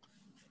Wingtip.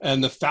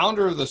 And the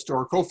founder of the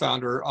store,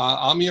 co-founder,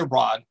 Amir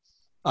Rod,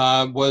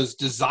 was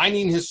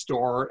designing his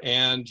store,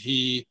 and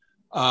he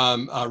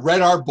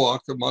read our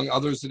book, among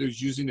others that he was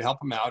using to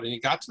help him out. And he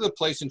got to the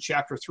place in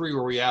chapter 3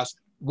 where we asked,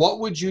 what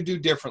would you do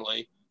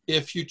differently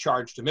if you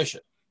charged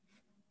admission?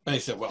 And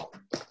he said, well,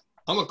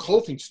 I'm a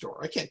clothing store.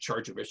 I can't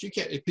charge admission. You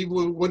can't. If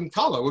people wouldn't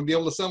come, I wouldn't be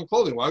able to sell them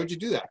clothing. Why would you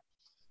do that?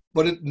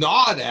 But it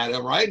gnawed at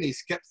him, right? And he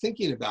kept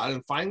thinking about it,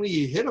 and finally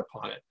he hit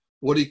upon it.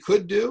 What he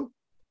could do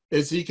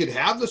is he could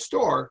have the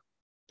store,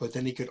 but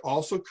then he could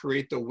also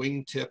create the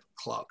Wingtip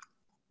Club.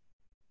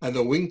 And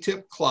the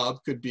Wingtip Club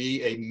could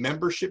be a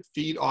membership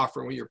fee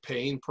offering where you're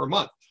paying per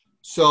month.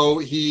 So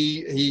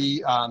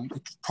he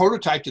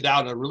prototyped it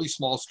out in a really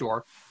small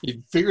store.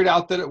 He figured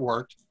out that it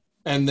worked.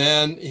 And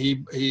then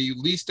he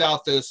leased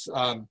out this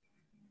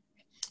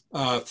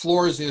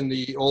floors in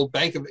the old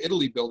Bank of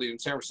Italy building in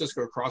San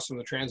Francisco across from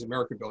the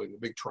Transamerica building, the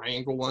big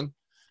triangle one.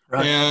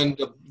 Right. And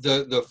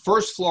the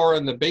first floor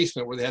in the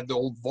basement where they had the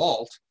old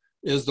vault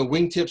is the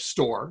Wingtip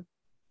store.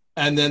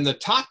 And then the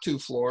top two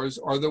floors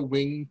are the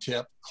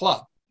Wingtip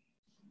Club.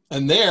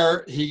 And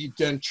there he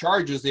then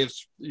charges, they have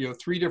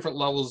 3 different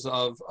levels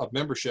of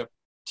membership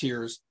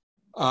tiers.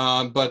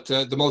 But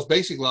the most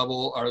basic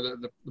level, or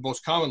the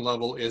most common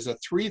level, is a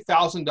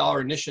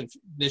 $3,000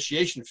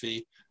 initiation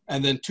fee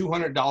and then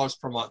 $200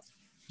 per month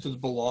to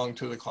belong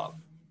to the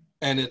club.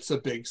 And it's a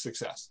big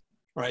success,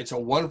 right? It's a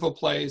wonderful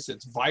place.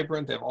 It's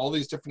vibrant. They have all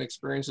these different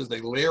experiences.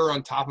 They layer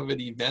on top of it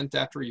event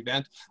after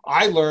event.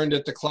 I learned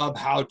at the club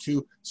how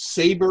to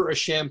saber a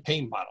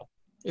champagne bottle.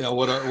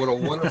 What a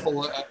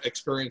wonderful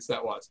experience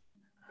that was.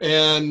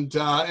 And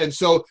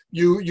so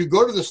you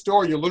go to the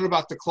store, you learn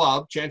about the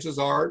club. Chances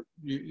are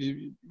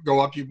you go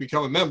up, you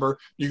become a member.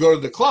 You go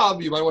to the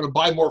club, you might want to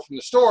buy more from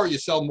the store. You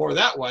sell more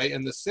that way,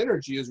 and the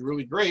synergy is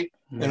really great.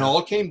 Yeah. And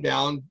all came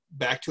down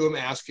back to him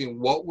asking,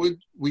 what would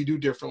we do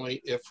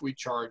differently if we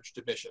charged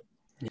admission?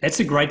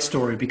 That's a great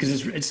story,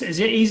 because it's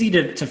easy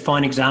to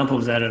find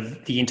examples out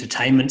of the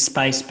entertainment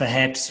space,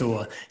 perhaps,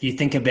 or you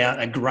think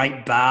about a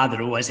great bar that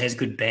always has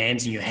good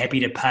bands and you're happy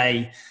to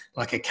pay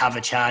like a cover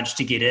charge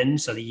to get in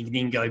so that you can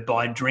then go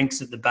buy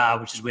drinks at the bar,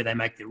 which is where they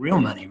make their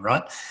real money,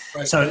 right?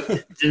 So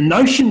the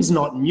notion's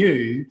not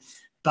new,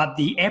 but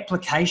the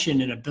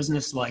application in a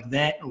business like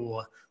that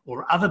or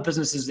other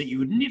businesses that you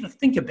would never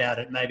think about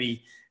it,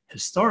 maybe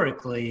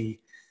historically,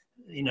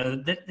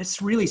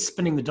 that's really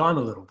spinning the dime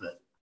a little bit.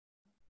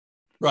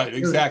 Right,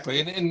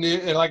 exactly. And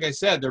like I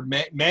said,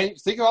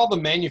 think of all the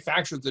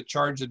manufacturers that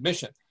charge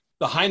admission.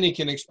 The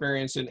Heineken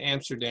experience in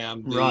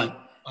Amsterdam, the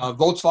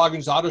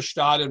Volkswagen's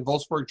Autostadt in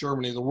Wolfsburg,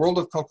 Germany, the World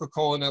of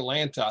Coca-Cola in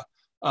Atlanta.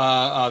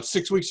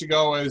 6 weeks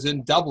ago, I was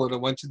in Dublin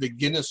and went to the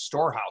Guinness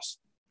Storehouse.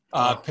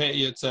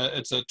 It's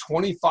a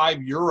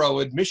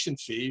 €25 admission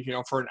fee,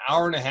 for an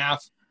hour and a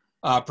half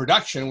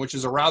production, which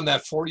is around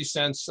that 40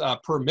 cents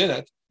per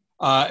minute.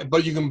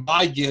 But you can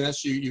buy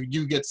Guinness.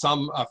 You get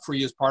some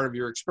free as part of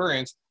your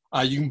experience.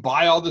 You can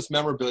buy all this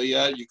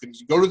memorabilia. You can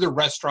go to the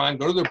restaurant,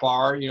 go to the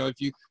bar.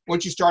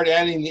 Once you start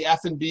adding the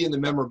F&B and the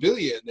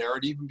memorabilia in there,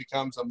 it even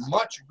becomes a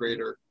much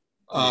greater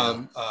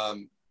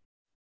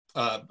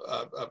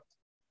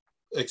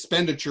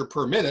expenditure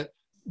per minute.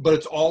 But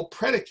it's all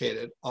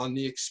predicated on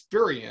the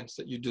experience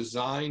that you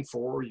design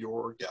for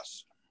your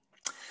guests.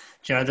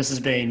 Joe, this has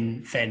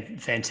been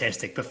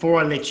fantastic. Before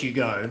I let you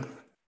go,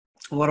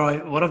 what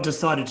I've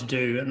decided to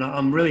do, and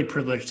I'm really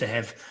privileged to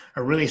have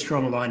a really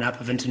strong lineup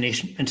of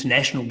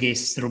international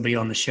guests that will be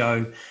on the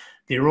show.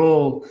 They're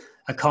all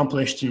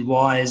accomplished and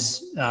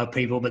wise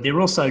people, but they're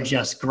also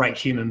just great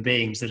human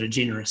beings that are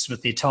generous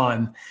with their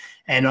time.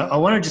 And I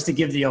wanted just to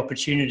give the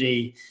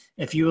opportunity,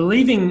 if you were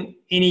leaving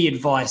any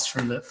advice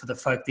for the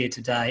folk there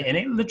today, and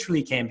it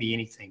literally can be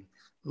anything,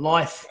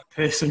 life,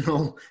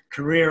 personal,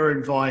 career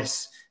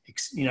advice,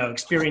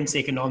 experience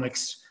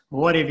economics,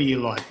 whatever you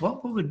like.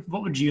 What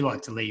would you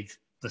like to leave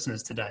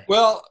listeners today?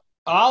 Well,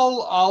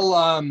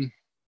 I'll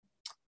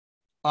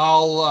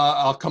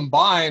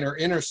combine or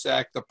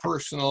intersect the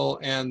personal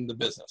and the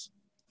business,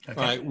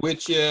 right?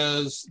 Which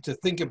is to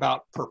think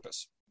about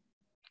purpose.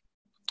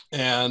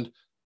 And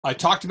I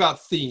talked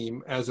about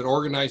theme as an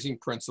organizing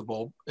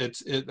principle. I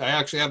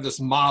actually have this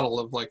model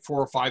of like 4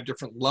 or 5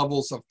 different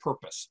levels of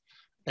purpose.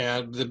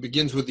 And it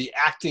begins with the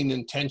acting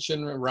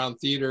intention around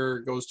theater,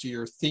 goes to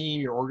your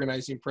theme, your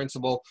organizing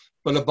principle.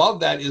 But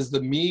above that is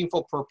the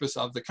meaningful purpose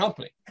of the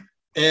company.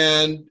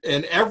 And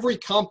every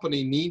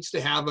company needs to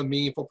have a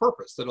meaningful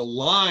purpose that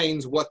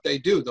aligns what they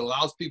do, that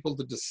allows people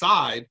to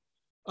decide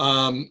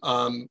and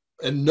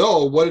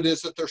know what it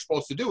is that they're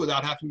supposed to do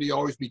without having to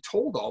always be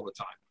told all the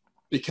time,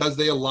 because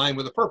they align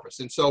with a purpose.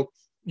 And so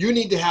you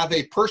need to have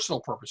a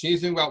personal purpose. You need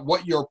to think about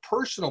what your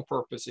personal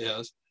purpose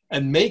is,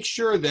 and make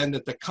sure then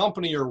that the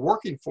company you're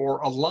working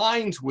for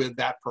aligns with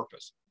that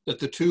purpose, that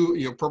the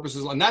two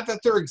purposes, and not that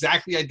they're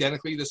exactly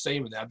identically the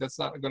same in that. That's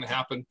not going to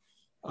happen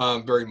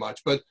very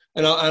much. But,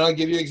 and I'll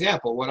give you an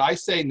example. What I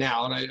say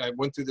now, and I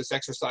went through this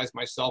exercise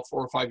myself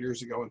 4 or 5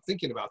 years ago and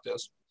thinking about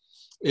this,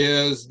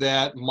 is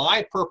that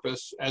my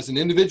purpose as an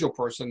individual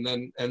person,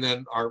 and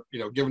then our,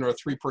 given our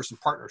 3-person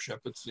partnership,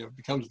 it's,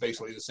 becomes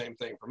basically the same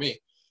thing for me.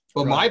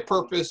 But my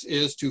purpose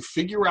is to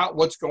figure out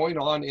what's going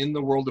on in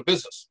the world of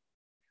business,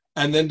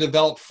 and then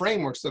develop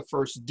frameworks that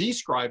first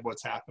describe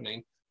what's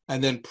happening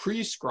and then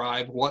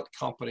prescribe what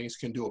companies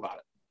can do about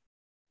it.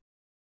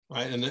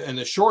 right? And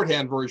the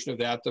shorthand version of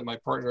that my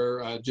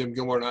partner, Jim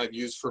Gilmore, and I have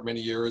used for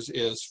many years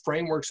is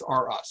frameworks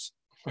are us,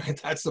 right?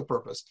 That's the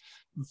purpose.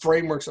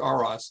 Frameworks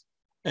are us.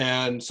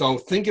 And so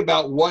think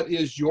about what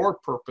is your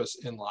purpose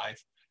in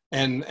life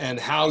and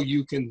how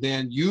you can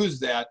then use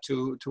that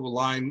to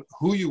align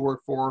who you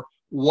work for,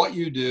 what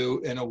you do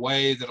in a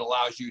way that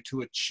allows you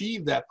to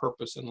achieve that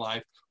purpose in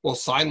life while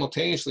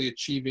simultaneously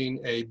achieving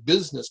a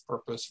business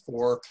purpose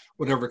for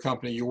whatever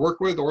company you work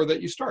with or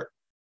that you start.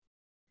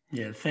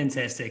 Yeah,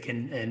 fantastic.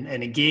 And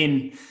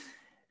again,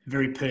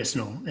 very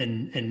personal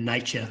in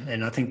nature.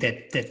 And I think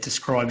that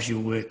describes your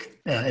work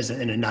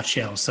in a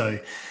nutshell. So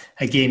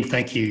again,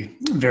 thank you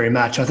very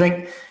much. I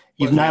think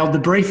you've nailed the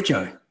brief,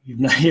 Joe.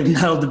 You've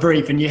nailed the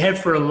brief, and you have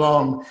for a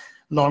long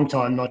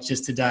time, not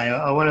just today.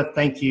 I want to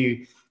thank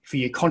you for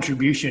your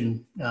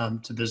contribution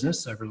to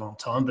business over a long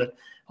time, but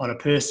on a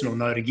personal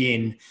note,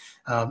 again,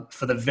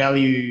 for the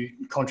value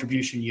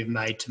contribution you've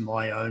made to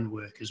my own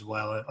work as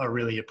well. I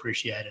really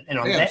appreciate it. And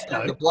on that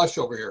note, to blush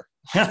over here.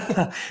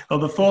 Well,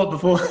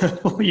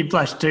 before you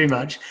blush too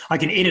much, I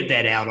can edit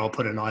that out. I'll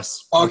put a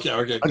nice. Okay.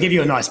 I'll give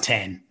you a nice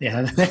tan.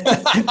 Yeah.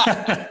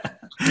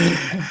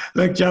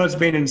 Look, Joe, it's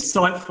been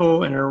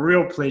insightful and a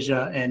real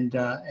pleasure. And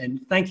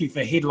thank you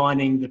for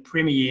headlining the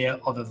premiere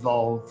of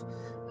Evolve.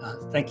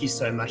 Thank you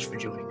so much for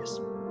joining us.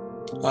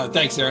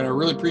 Thanks, Aaron. I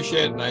really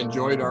appreciate it, and I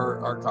enjoyed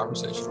our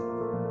conversation.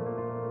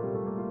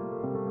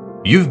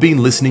 You've been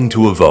listening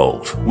to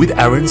Evolve with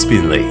Aarron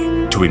Spinley.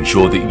 To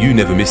ensure that you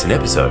never miss an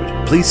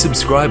episode, please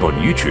subscribe on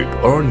YouTube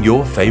or on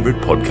your favorite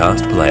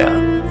podcast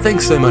player.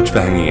 Thanks so much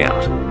for hanging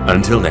out.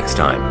 Until next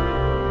time.